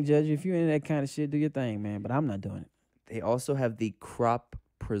know, I can't judge you. If you're into that kind of shit, do your thing, man. But I'm not doing it. They also have the Crop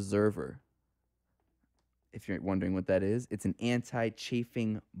Preserver. If you're wondering what that is, it's an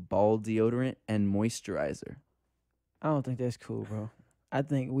anti-chafing ball deodorant and moisturizer. I don't think that's cool, bro. I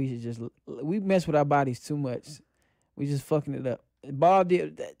think we should we mess with our bodies too much. We just fucking it up. Ball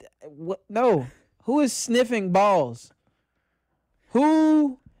what? No. Who is sniffing balls?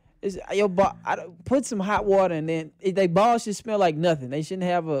 Who is your ball? Put some hot water and then they balls should smell like nothing. They shouldn't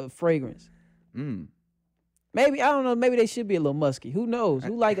have a fragrance. Maybe I don't know. Maybe they should be a little musky. Who knows?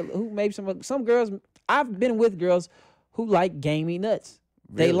 Maybe some girls. I've been with girls who like gamey nuts.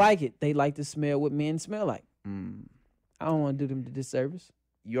 Really? They like it. They like to smell what men smell like. I don't want to do them the disservice.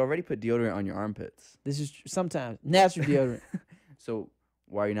 You already put deodorant on your armpits. This is sometimes natural deodorant. So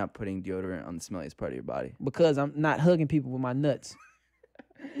why are you not putting deodorant on the smelliest part of your body? Because I'm not hugging people with my nuts.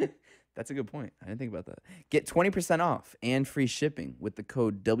 That's a good point. I didn't think about that. Get 20% off and free shipping with the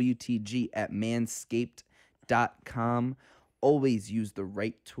code WTG at manscaped.com. Always use the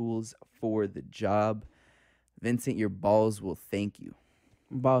right tools for the job. Vincent, your balls will thank you.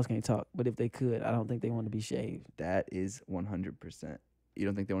 Balls can't talk, but if they could, I don't think they want to be shaved. That is 100%. You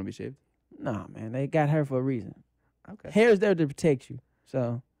don't think they want to be shaved? Nah, man. They got hair for a reason. Okay. Hair is there to protect you.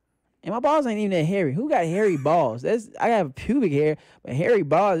 So, and my balls ain't even that hairy. Who got hairy balls? I have pubic hair, but hairy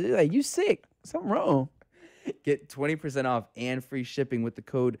balls, it's like, you sick. Something wrong. Get 20% off and free shipping with the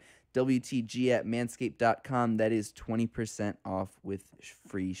code WTG at manscaped.com. That is 20% off with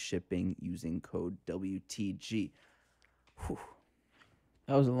free shipping using code WTG. Whew.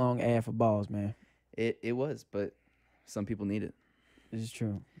 That was a long ad for balls, man. It was, but some people need it. This is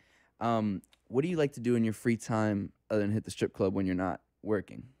true. What do you like to do in your free time other than hit the strip club when you're not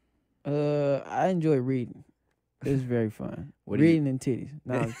working? I enjoy reading. It's very fun. What do you- Reading and titties.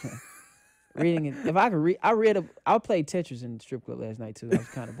 No, I'm just kidding. Reading and if I could read, I played Tetris in the strip club last night too. I was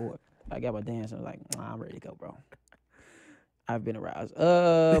kind of bored. I got my dance. I was like, I'm ready to go, bro. I've been aroused.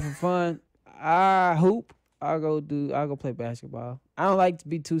 For fun, I hoop. I'll go play basketball. I don't like to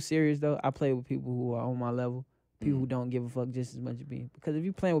be too serious though. I play with people who are on my level, people who don't give a fuck just as much as me. Because if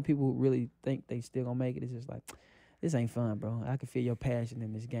you playing with people who really think they still gonna make it, it's just like, this ain't fun, bro. I can feel your passion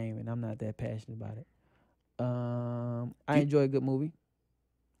in this game, and I'm not that passionate about it. I enjoy a good movie.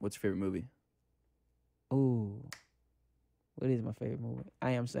 What's your favorite movie? Ooh, what is my favorite movie?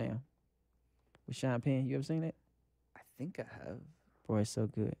 I Am Sam with Sean Penn. You ever seen that? I think I have. Boy, it's so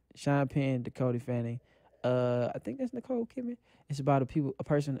good. Sean Penn, Dakota Fanning. I think that's Nicole Kidman. It's about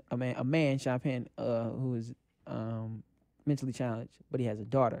a man, Sean Penn, who is mentally challenged, but he has a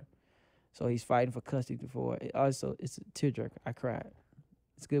daughter. So he's fighting for custody for it. Also, it's a tearjerker. I cried.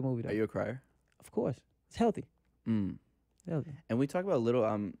 It's a good movie though. Are you a crier? Of course. It's healthy. Healthy. And we talk about a little.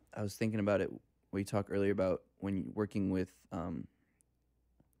 I was thinking about it. We talked earlier about when you're working with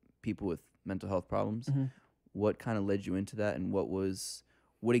people with mental health problems. Mm-hmm. What kind of led you into that, and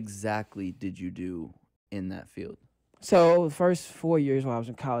what exactly did you do in that field? So the first 4 years while I was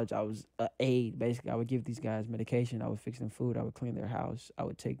in college, I was an aide. Basically, I would give these guys medication. I would fix them food. I would clean their house. I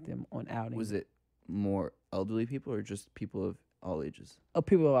would take them on outings. Was it more elderly people or just people of all ages?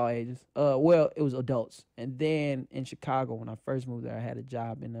 People of all ages. Well, it was adults. And then in Chicago, when I first moved there, I had a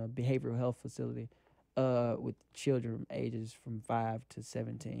job in a behavioral health facility with children ages from 5 to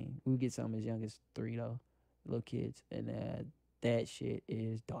 17. We would get some as young as 3, though, little kids. And that shit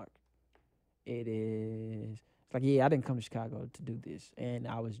is dark. It is. It's like, yeah, I didn't come to Chicago to do this. And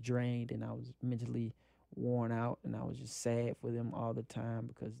I was drained and I was mentally worn out. And I was just sad for them all the time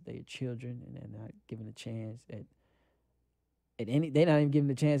because they're children and they're not given a chance they're not even giving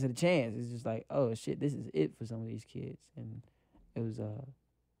the chance at a chance. It's just like, oh shit, this is it for some of these kids, and it was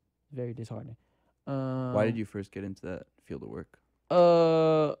very disheartening. Why did you first get into that field of work?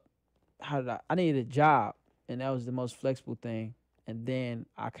 How did I needed a job, and that was the most flexible thing. And then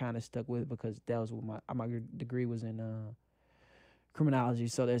I kind of stuck with it because that was what my degree was in criminology,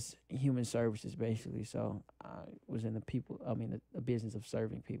 so that's human services basically. So I was in the business of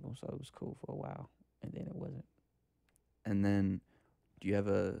serving people, so it was cool for a while, and then it wasn't. And then, do you have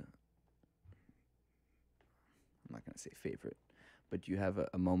I'm not going to say favorite, but do you have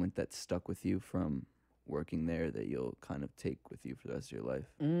a moment that stuck with you from working there that you'll kind of take with you for the rest of your life?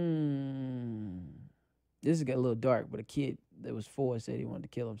 This is getting a little dark, but a kid that was 4 said he wanted to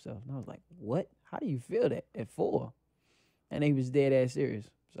kill himself. And I was like, what? How do you feel that at 4? And he was dead ass serious.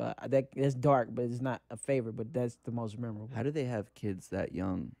 So that's dark, but it's not a favorite, but that's the most memorable. How do they have kids that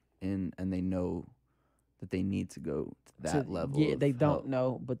young and they know that they need to go to that level? Yeah, they don't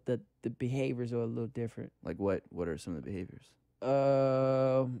know, but the behaviors are a little different. Like what are some of the behaviors?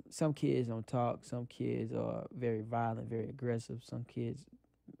 Some kids don't talk. Some kids are very violent, very aggressive. Some kids.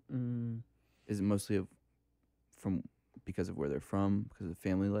 Is it mostly because of where they're from, because of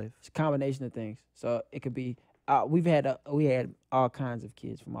family life? It's a combination of things. So it could be. We had all kinds of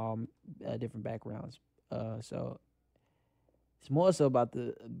kids from all different backgrounds. So it's more so about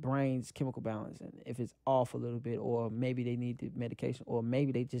the brain's chemical balance, and if it's off a little bit, or maybe they need the medication, or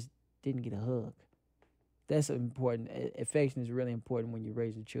maybe they just didn't get a hug. That's important. Affection is really important when you're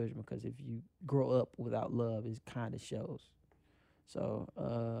raising children, because if you grow up without love, it kind of shows. So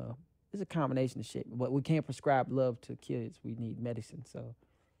it's a combination of shit. But we can't prescribe love to kids. We need medicine. So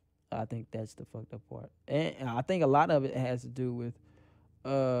I think that's the fucked up part. And I think a lot of it has to do with,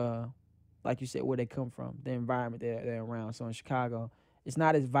 like you said, where they come from, the environment they're around. So in Chicago, it's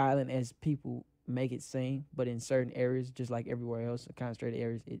not as violent as people make it seem, but in certain areas, just like everywhere else, the concentrated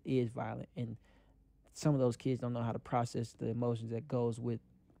areas, it is violent. And some of those kids don't know how to process the emotions that goes with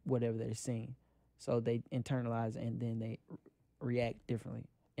whatever they're seeing. So they internalize and then they react differently.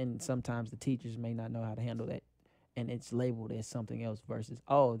 And sometimes the teachers may not know how to handle that. And it's labeled as something else versus,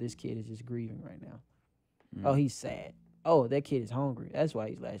 oh, this kid is just grieving right now. Oh, he's sad. Oh, that kid is hungry. That's why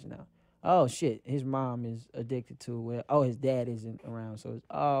he's lashing out. Oh, shit, his mom is addicted to it. Oh, his dad isn't around. So it's,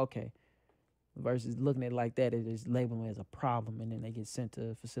 oh, okay. Versus looking at it like that, it is labeling it as a problem, and then they get sent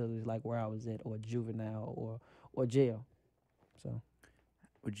to facilities like where I was at, or juvenile, or jail. So,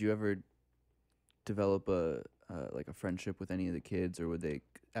 would you ever develop a friendship with any of the kids, or would they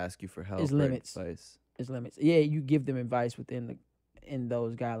ask you for help or advice? It's limits. Yeah, you give them advice in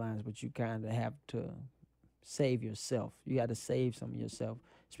those guidelines, but you kind of have to save yourself. You got to save some of yourself,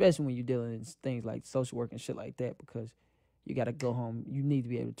 especially when you're dealing in things like social work and shit like that, because you got to go home. You need to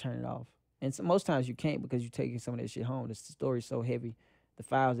be able to turn it off. And so most times you can't, because you're taking some of that shit home. The story's so heavy. The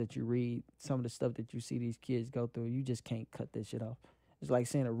files that you read, some of the stuff that you see these kids go through, you just can't cut that shit off. It's like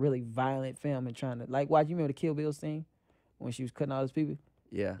seeing a really violent film and trying to, like, watch, you remember the Kill Bill scene when she was cutting all those people?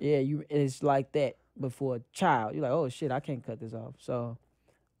 Yeah. Yeah, it's like that, but for a child. You're like, oh, shit, I can't cut this off. So,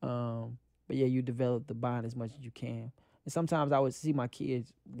 But yeah, you develop the bond as much as you can. And sometimes I would see my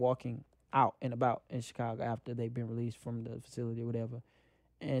kids walking out and about in Chicago after they've been released from the facility or whatever.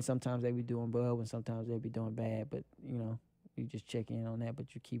 And sometimes they be doing well and sometimes they be doing bad. But, you just check in on that,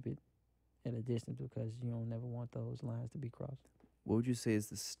 but you keep it at a distance because you don't never want those lines to be crossed. What would you say is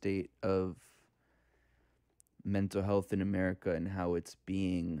the state of mental health in America and how it's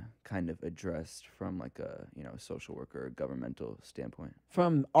being kind of addressed from like a, social worker or governmental standpoint?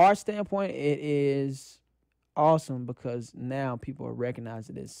 From our standpoint, it is awesome because now people are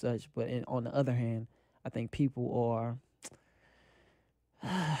recognizing it as such. But on the other hand, I think people are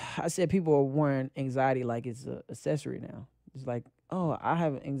I said people are wearing anxiety like it's an accessory now. It's like, oh, I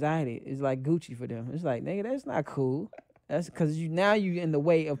have anxiety. It's like Gucci for them. It's like, nigga, that's not cool. That's because you're in the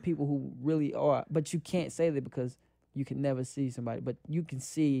way of people who really are. But you can't say that because you can never see somebody. But you can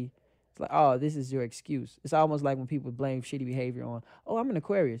see, it's like, oh, this is your excuse. It's almost like when people blame shitty behavior on, oh, I'm an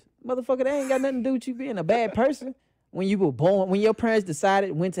Aquarius. Motherfucker, that ain't got nothing to do with you being a bad person. When you were born, when your parents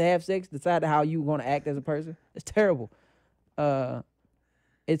decided when to have sex, decided how you were going to act as a person, it's terrible.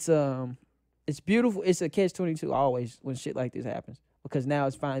 It's beautiful. It's a catch-22 always when shit like this happens because now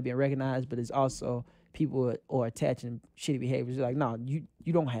it's finally being recognized, but it's also people are attaching shitty behaviors. They're like, no, you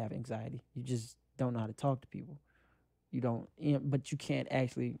don't have anxiety. You just don't know how to talk to people. You don't, but you can't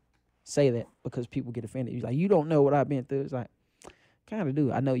actually say that because people get offended. You're like, you don't know what I've been through. It's like, kind of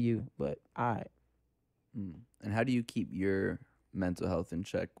do. I know you, but I. And how do you keep your mental health in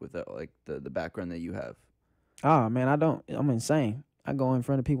check with that, like the background that you have? Oh man, I don't. I'm insane. I go in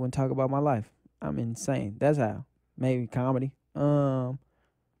front of people and talk about my life. I'm insane. That's how. Maybe comedy. I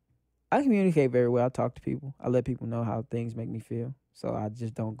communicate very well. I talk to people. I let people know how things make me feel. So I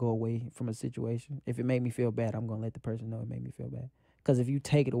just don't go away from a situation. If it made me feel bad, I'm going to let the person know it made me feel bad. Because if you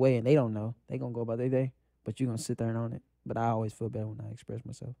take it away and they don't know, they going to go about their day. But you're going to sit there and own it. But I always feel better when I express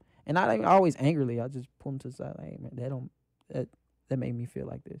myself. And I don't always angrily. I just pull them to the side. Like, hey, man, that made me feel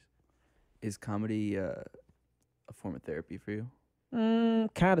like this. Is comedy a form of therapy for you?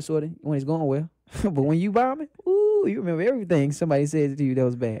 Kind of, sort of, when it's going well. But when you bombing, ooh, you remember everything somebody said to you that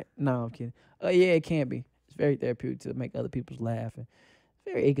was bad. No, I'm kidding. Yeah, it can be. It's very therapeutic to make other people's laugh. And it's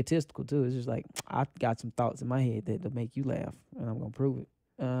very egotistical, too. It's just like, I got some thoughts in my head that'll make you laugh, and I'm going to prove it.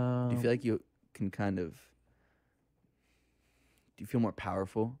 Do you feel like you can do you feel more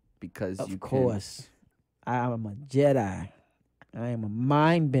powerful because you can? Of course. I am a Jedi. I am a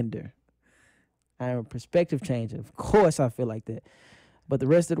mind bender. I am a perspective changer. Of course I feel like that. But the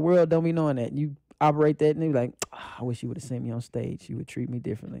rest of the world don't be knowing that. You operate that and they be like, I wish you would have seen me on stage. You would treat me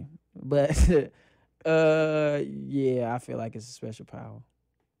differently. But, yeah, I feel like it's a special power.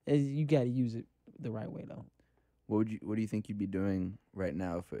 You got to use it the right way, though. What do you think you'd be doing right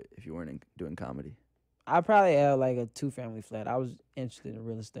now if you weren't doing comedy? I probably have like a 2-family flat. I was interested in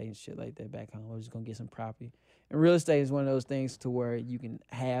real estate and shit like that back home. I was just going to get some property. And real estate is one of those things to where you can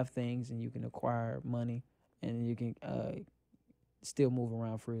have things and you can acquire money and you can still move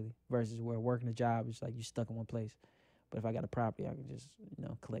around freely versus where working a job is like you're stuck in one place. But if I got a property, I can just,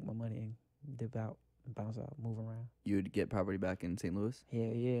 collect my money and dip out and bounce out, move around. You would get property back in St. Louis?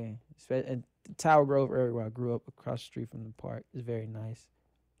 Hell yeah. And the Tower Grove area where I grew up across the street from the park is very nice.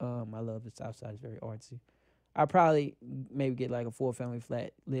 I love the South Side. It's very artsy. I'd probably maybe get like a 4-family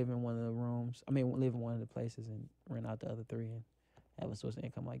flat, live in one of the rooms. Live in one of the places and rent out the other 3 and have a source of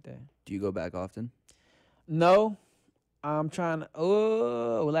income like that. Do you go back often? No. I'm trying to...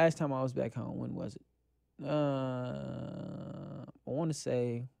 last time I was back home, when was it? I want to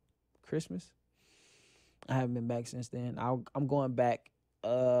say Christmas. I haven't been back since then. I'm going back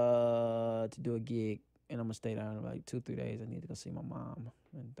to do a gig, and I'm going to stay down in like 2-3 days. I need to go see my mom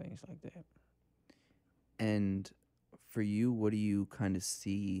and things like that. And for you, what do you kind of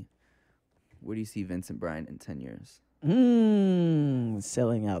see? Where do you see Vincent Bryant in 10 years?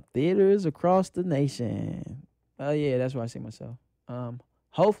 Selling out theaters across the nation. Oh yeah, that's where I see myself.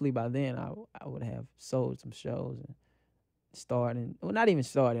 Hopefully by then I would have sold some shows and started. Well, not even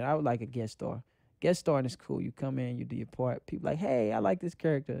started. I would like a guest star. Guest starring is cool. You come in, you do your part. People like, hey, I like this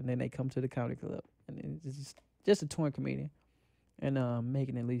character, and then they come to the comedy club, and it's just a touring comedian, and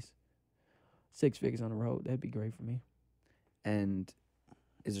making at least 6 figures on the road. That'd be great for me. And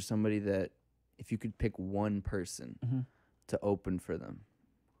is there somebody that, if you could pick one person to open for them,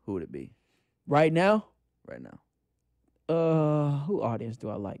 who would it be? Right now? Right now. Who audience do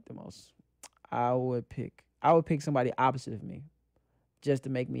I like the most? I would pick somebody opposite of me, just to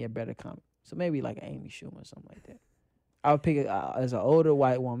make me a better comic. So maybe like Amy Schumer or something like that. I would pick as an older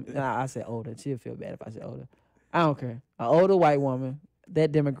white woman. Nah, I said older. She'll feel bad if I said older. I don't care. An older white woman,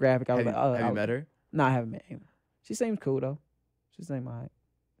 that demographic. Have you met her? No, I haven't met Amy. She seems cool though. She seems alright.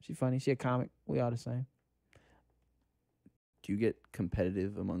 She funny. She a comic. We all the same. Do you get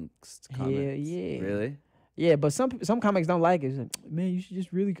competitive amongst Hell comics? yeah. Really? Yeah, but some comics don't like it. It's like, man, you should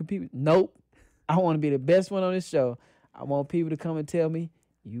just really compete with. Nope. I want to be the best one on this show. I want people to come and tell me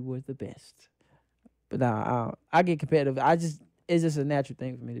you was the best. But nah, I get competitive. It's just a natural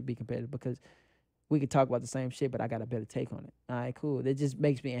thing for me to be competitive because we could talk about the same shit, but I got a better take on it. All right, cool. That just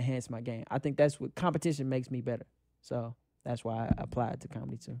makes me enhance my game. I think that's what competition makes me better. So that's why I applied to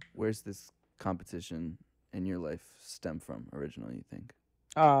comedy too. Where's this competition in your life stem from originally, you think?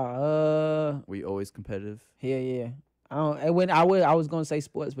 Were you always competitive? Hell yeah. I don't. And when I was gonna say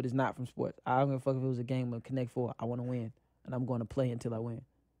sports, but it's not from sports. I don't give a fuck if it was a game of Connect Four. I want to win, and I'm going to play until I win,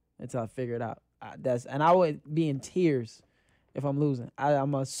 until I figure it out. And I would be in tears if I'm losing.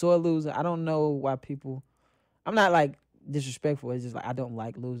 I'm a sore loser. I don't know why people. I'm not like disrespectful. It's just like I don't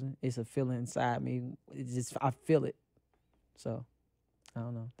like losing. It's a feeling inside me. It's just I feel it. So I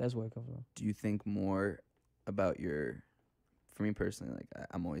don't know. That's where it comes from. Do you think more about your? For me personally, like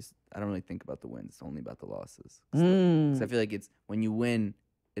I don't really think about the wins. It's only about the losses. Because I feel like it's when you win,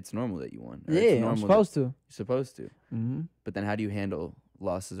 it's normal that you won. Yeah, I'm supposed to. You're supposed to. Mm-hmm. But then how do you handle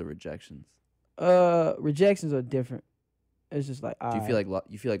losses or rejections? Rejections are different. It's just like do you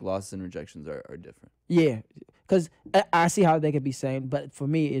feel like losses and rejections are different? Yeah, because I see how they could be same, but for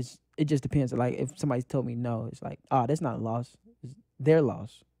me, it just depends. Like if somebody told me no, it's like that's not a loss. It's their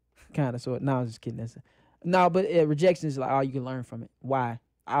loss, kind of. So no, I'm just kidding. No, but rejection is like, you can learn from it. Why?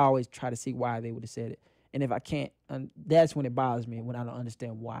 I always try to see why they would have said it. And if I can't, that's when it bothers me, when I don't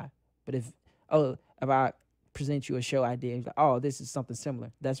understand why. But if I present you a show idea, it's like, this is something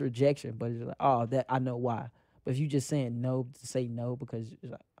similar. That's rejection, but it's like, that I know why. But if you just saying no to say no because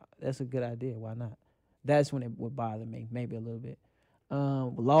it's like, that's a good idea, why not? That's when it would bother me, maybe a little bit.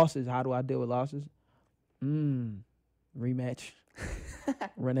 Losses, how do I deal with losses? Rematch.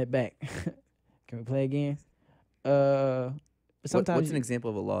 Run it back. Can we play again? But sometimes what's an example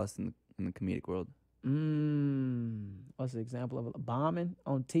of a loss in the comedic world? What's an example of a bombing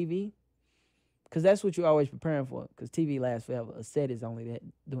on TV? Because that's what you're always preparing for. Because TV lasts forever. A set is only that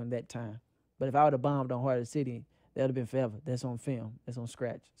during that time. But if I would have bombed on Heart of the City, that would have been forever. That's on film. That's on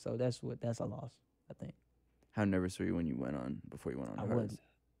scratch. So that's a loss, I think. How nervous were you when you went on before you went on? I wasn't.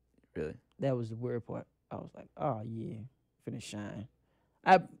 Really? That was the weird part. I was like, oh yeah, finna shine.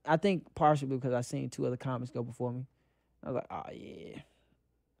 I think partially because I seen 2 other comics go before me. I was like, oh yeah,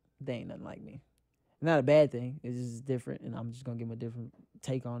 they ain't nothing like me. Not a bad thing. It's just different, and I'm just gonna give them a different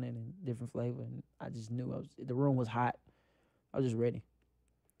take on it and different flavor. And I just knew the room was hot. I was just ready.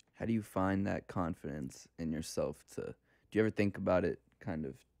 How do you find that confidence in yourself do you ever think about it, kind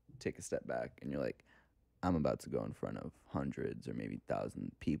of take a step back, and you're like, I'm about to go in front of hundreds or maybe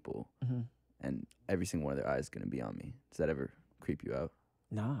 1,000 people, and every single one of their eyes is gonna be on me. Does that ever creep you out?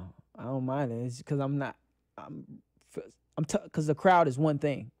 No, I don't mind it. It's because because the crowd is one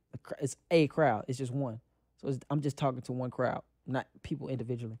thing. It's a crowd. It's just one. So I'm just talking to one crowd, not people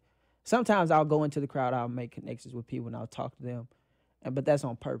individually. Sometimes I'll go into the crowd. I'll make connections with people and I'll talk to them. But that's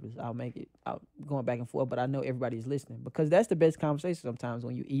on purpose. I'll going back and forth, but I know everybody's listening because that's the best conversation sometimes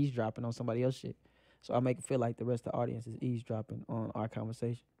when you eavesdropping on somebody else's shit. So I make it feel like the rest of the audience is eavesdropping on our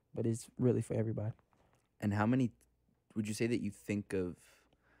conversation, but it's really for everybody. And how many would you say that you think of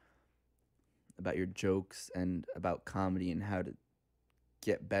about your jokes and about comedy and how to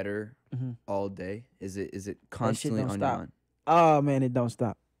get better all day? Is it constantly on your mind? Oh man, it don't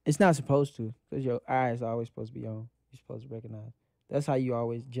stop. It's not supposed to, because your eyes are always supposed to be on. You're supposed to recognize. That's how you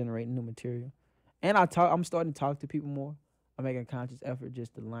always generate new material. And I'm starting to talk to people more. I'm making a conscious effort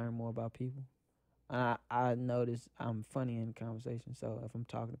just to learn more about people. And I notice I'm funny in conversation, so if I'm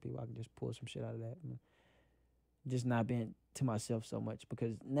talking to people, I can just pull some shit out of that. Just not being to myself so much,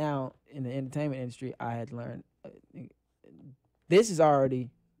 because now in the entertainment industry, I had learned this is already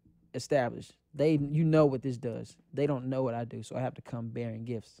established. You know what this does. They don't know what I do, so I have to come bearing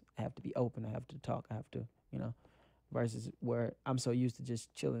gifts. I have to be open. I have to talk. I have to, versus where I'm so used to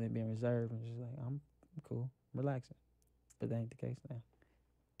just chilling and being reserved and just like, I'm cool, relaxing. But that ain't the case now.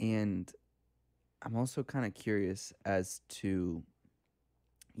 And I'm also kind of curious as to,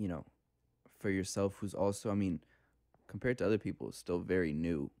 for yourself, who's also, compared to other people, still very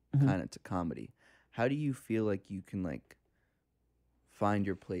new kind of to comedy. How do you feel like you can find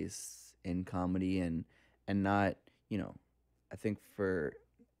your place in comedy and not, I think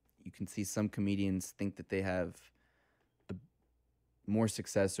you can see some comedians think that they have more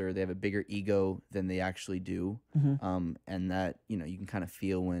success or they have a bigger ego than they actually do. And that, you can kind of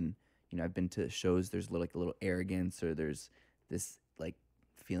feel when, I've been to shows, there's a little arrogance or there's this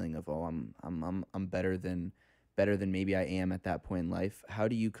feeling of, I'm better than better than maybe I am at that point in life, how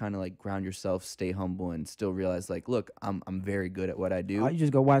do you kind of like ground yourself, stay humble, and still realize like, look, I'm very good at what I do? You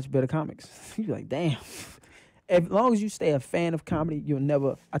just go watch better comics. You're like, damn. As long as you stay a fan of comedy, you'll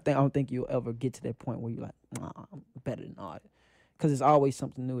never. I don't think you'll ever get to that point where you're like, nah, I'm better than all that. Because it's always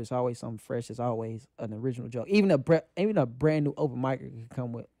something new. It's always something fresh. It's always an original joke. Even a brand new open micer can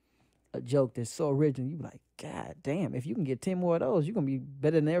come with a joke that's so original. You be like, God damn! If you can get 10 more of those, you're gonna be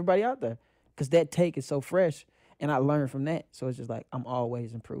better than everybody out there. Because that take is so fresh, and I learned from that. So it's just like I'm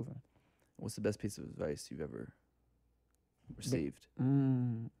always improving. What's the best piece of advice you've ever received?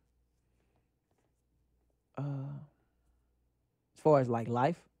 As far as like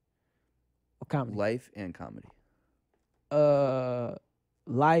life or comedy? Life and comedy.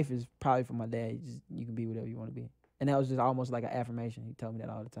 Life is probably from my dad. You can be whatever you want to be. And that was just almost like an affirmation. He told me that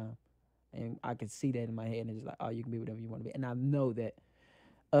all the time. And I could see that in my head, and it's just like, oh, you can be whatever you want to be. And I know that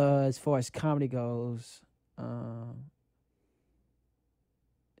as far as comedy goes,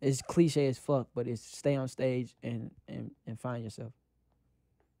 it's cliche as fuck, but it's stay on stage and find yourself.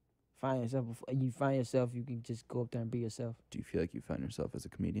 Find yourself. Before you find yourself, you can just go up there and be yourself. Do you feel like you found yourself as a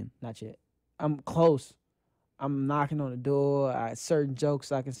comedian? Not yet. I'm close. I'm knocking on the door. Certain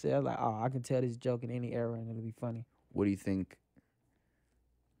jokes I can say. I'm like, oh, I can tell this joke in any era and it'll be funny. What do you think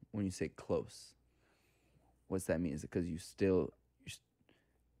when you say close? What's that mean? Is it because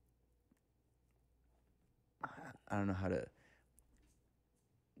I don't know how to.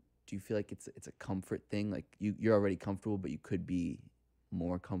 Do you feel like it's a comfort thing? Like you're already comfortable, but you could be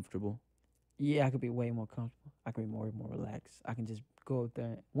more comfortable? Yeah, I could be way more comfortable. I can be more relaxed. I can just go up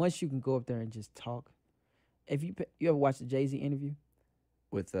there. Once you can go up there and just talk. If you ever watched the Jay-Z interview?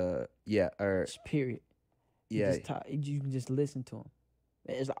 With period. Yeah. You can just listen to him.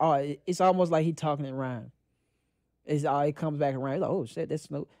 It's almost like he talking in rhyme. It comes back around. He's like, oh shit, that's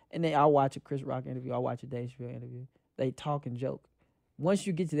no. And then I'll watch a Chris Rock interview. I'll watch a Dave Chappelle interview. They talk and joke. Once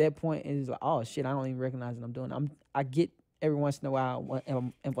you get to that point, and it's like, oh shit, I don't even recognize what I'm doing. I get every once in a while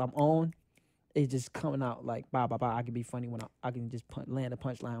if I'm on, it's just coming out like bah bah bah. I can be funny when I can just land a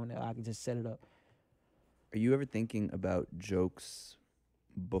punchline when I can just set it up. Are you ever thinking about jokes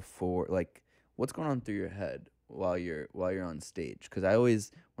before, like, what's going on through your head while you're on stage? Because I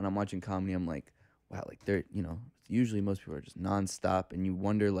always, when I'm watching comedy, I'm like, wow, like they're, usually most people are just nonstop, and you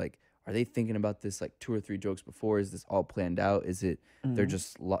wonder, like, are they thinking about this like 2 or 3 jokes before? Is this all planned out? Is it they're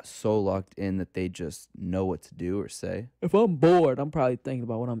just so locked in that they just know what to do or say? If I'm bored, I'm probably thinking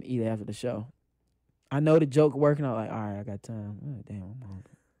about what I'm eating after the show. I know the joke working. I'm like, all right, I got time. Oh, damn, I'm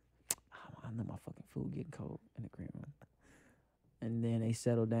hungry. I know my fucking food getting cold in the green room. And then they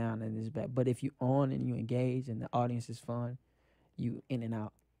settle down and it's back. But if you on and you engage and the audience is fun, you in and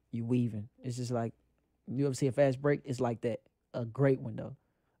out, you weaving. It's just like, you ever see a fast break? It's like that, a great window.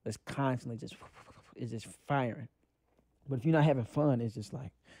 That's constantly it's just firing. But if you're not having fun, it's just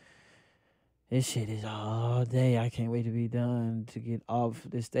like, this shit is all day. I can't wait to be done to get off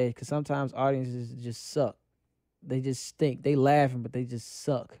this stage. Because sometimes audiences just suck. They just stink. They laughing, but they just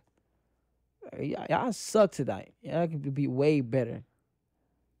suck. Y'all suck tonight. Y'all could be way better.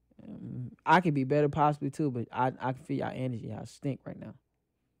 I could be better possibly too, but I can feel y'all energy. Y'all stink right now.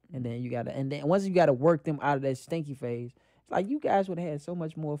 And then once you gotta work them out of that stinky phase, it's like you guys would have had so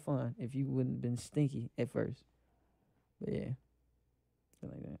much more fun if you wouldn't have been stinky at first. But yeah.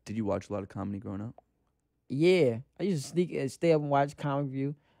 Like that. Did you watch a lot of comedy growing up? Yeah. I used to stay up and watch Comic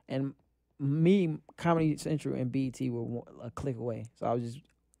View. And me, Comedy Central and BET were a click away. So I was just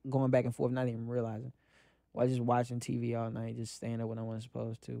going back and forth, not even realizing. I was just watching TV all night, just staying up when I wasn't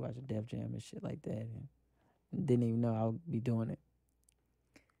supposed to, watching Def Jam and shit like that. And didn't even know I would be doing it.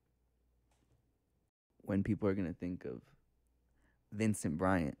 When people are going to think of Vincent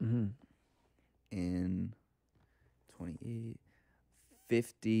Bryant in 28,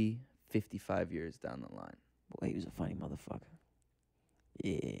 50, 55 years down the line. Boy, he was a funny motherfucker.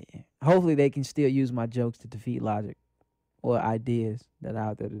 Yeah. Hopefully they can still use my jokes to defeat logic or ideas that are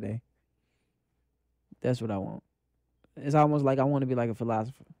out there today. That's what I want. It's almost like I want to be like a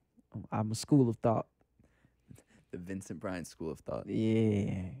philosopher. I'm a school of thought. The Vincent Bryant School of Thought.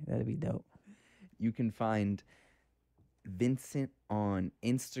 Yeah, that'd be dope. You can find Vincent on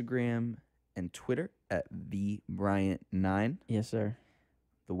Instagram and Twitter at VBryant9. Yes, sir.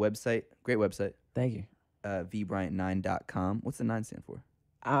 The website, great website. Thank you. VBryant9.com. What's the 9 stand for?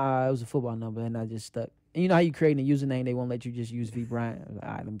 It was a football number, and I just stuck. And you know how you create a username, they won't let you just use VBryant. I was like,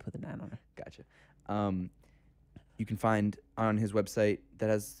 all right, let me put the 9 on there. Gotcha. You can find on his website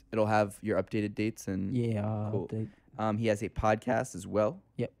it'll have your updated dates and cool. Update. He has a podcast as well.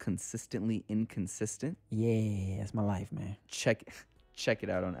 Yep. Consistently Inconsistent. Yeah, that's my life, man. Check it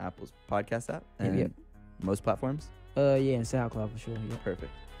out on Apple's podcast app. And yep. most platforms? Yeah, and SoundCloud for sure. Yeah.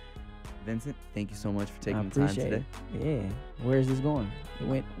 Perfect. Vincent, thank you so much for taking I the time appreciate today. it. Yeah. Where is this going? It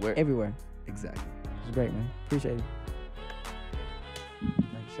went everywhere. Exactly. It was great, man. Appreciate it.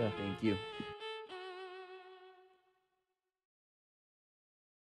 Thanks, sir. Thank you.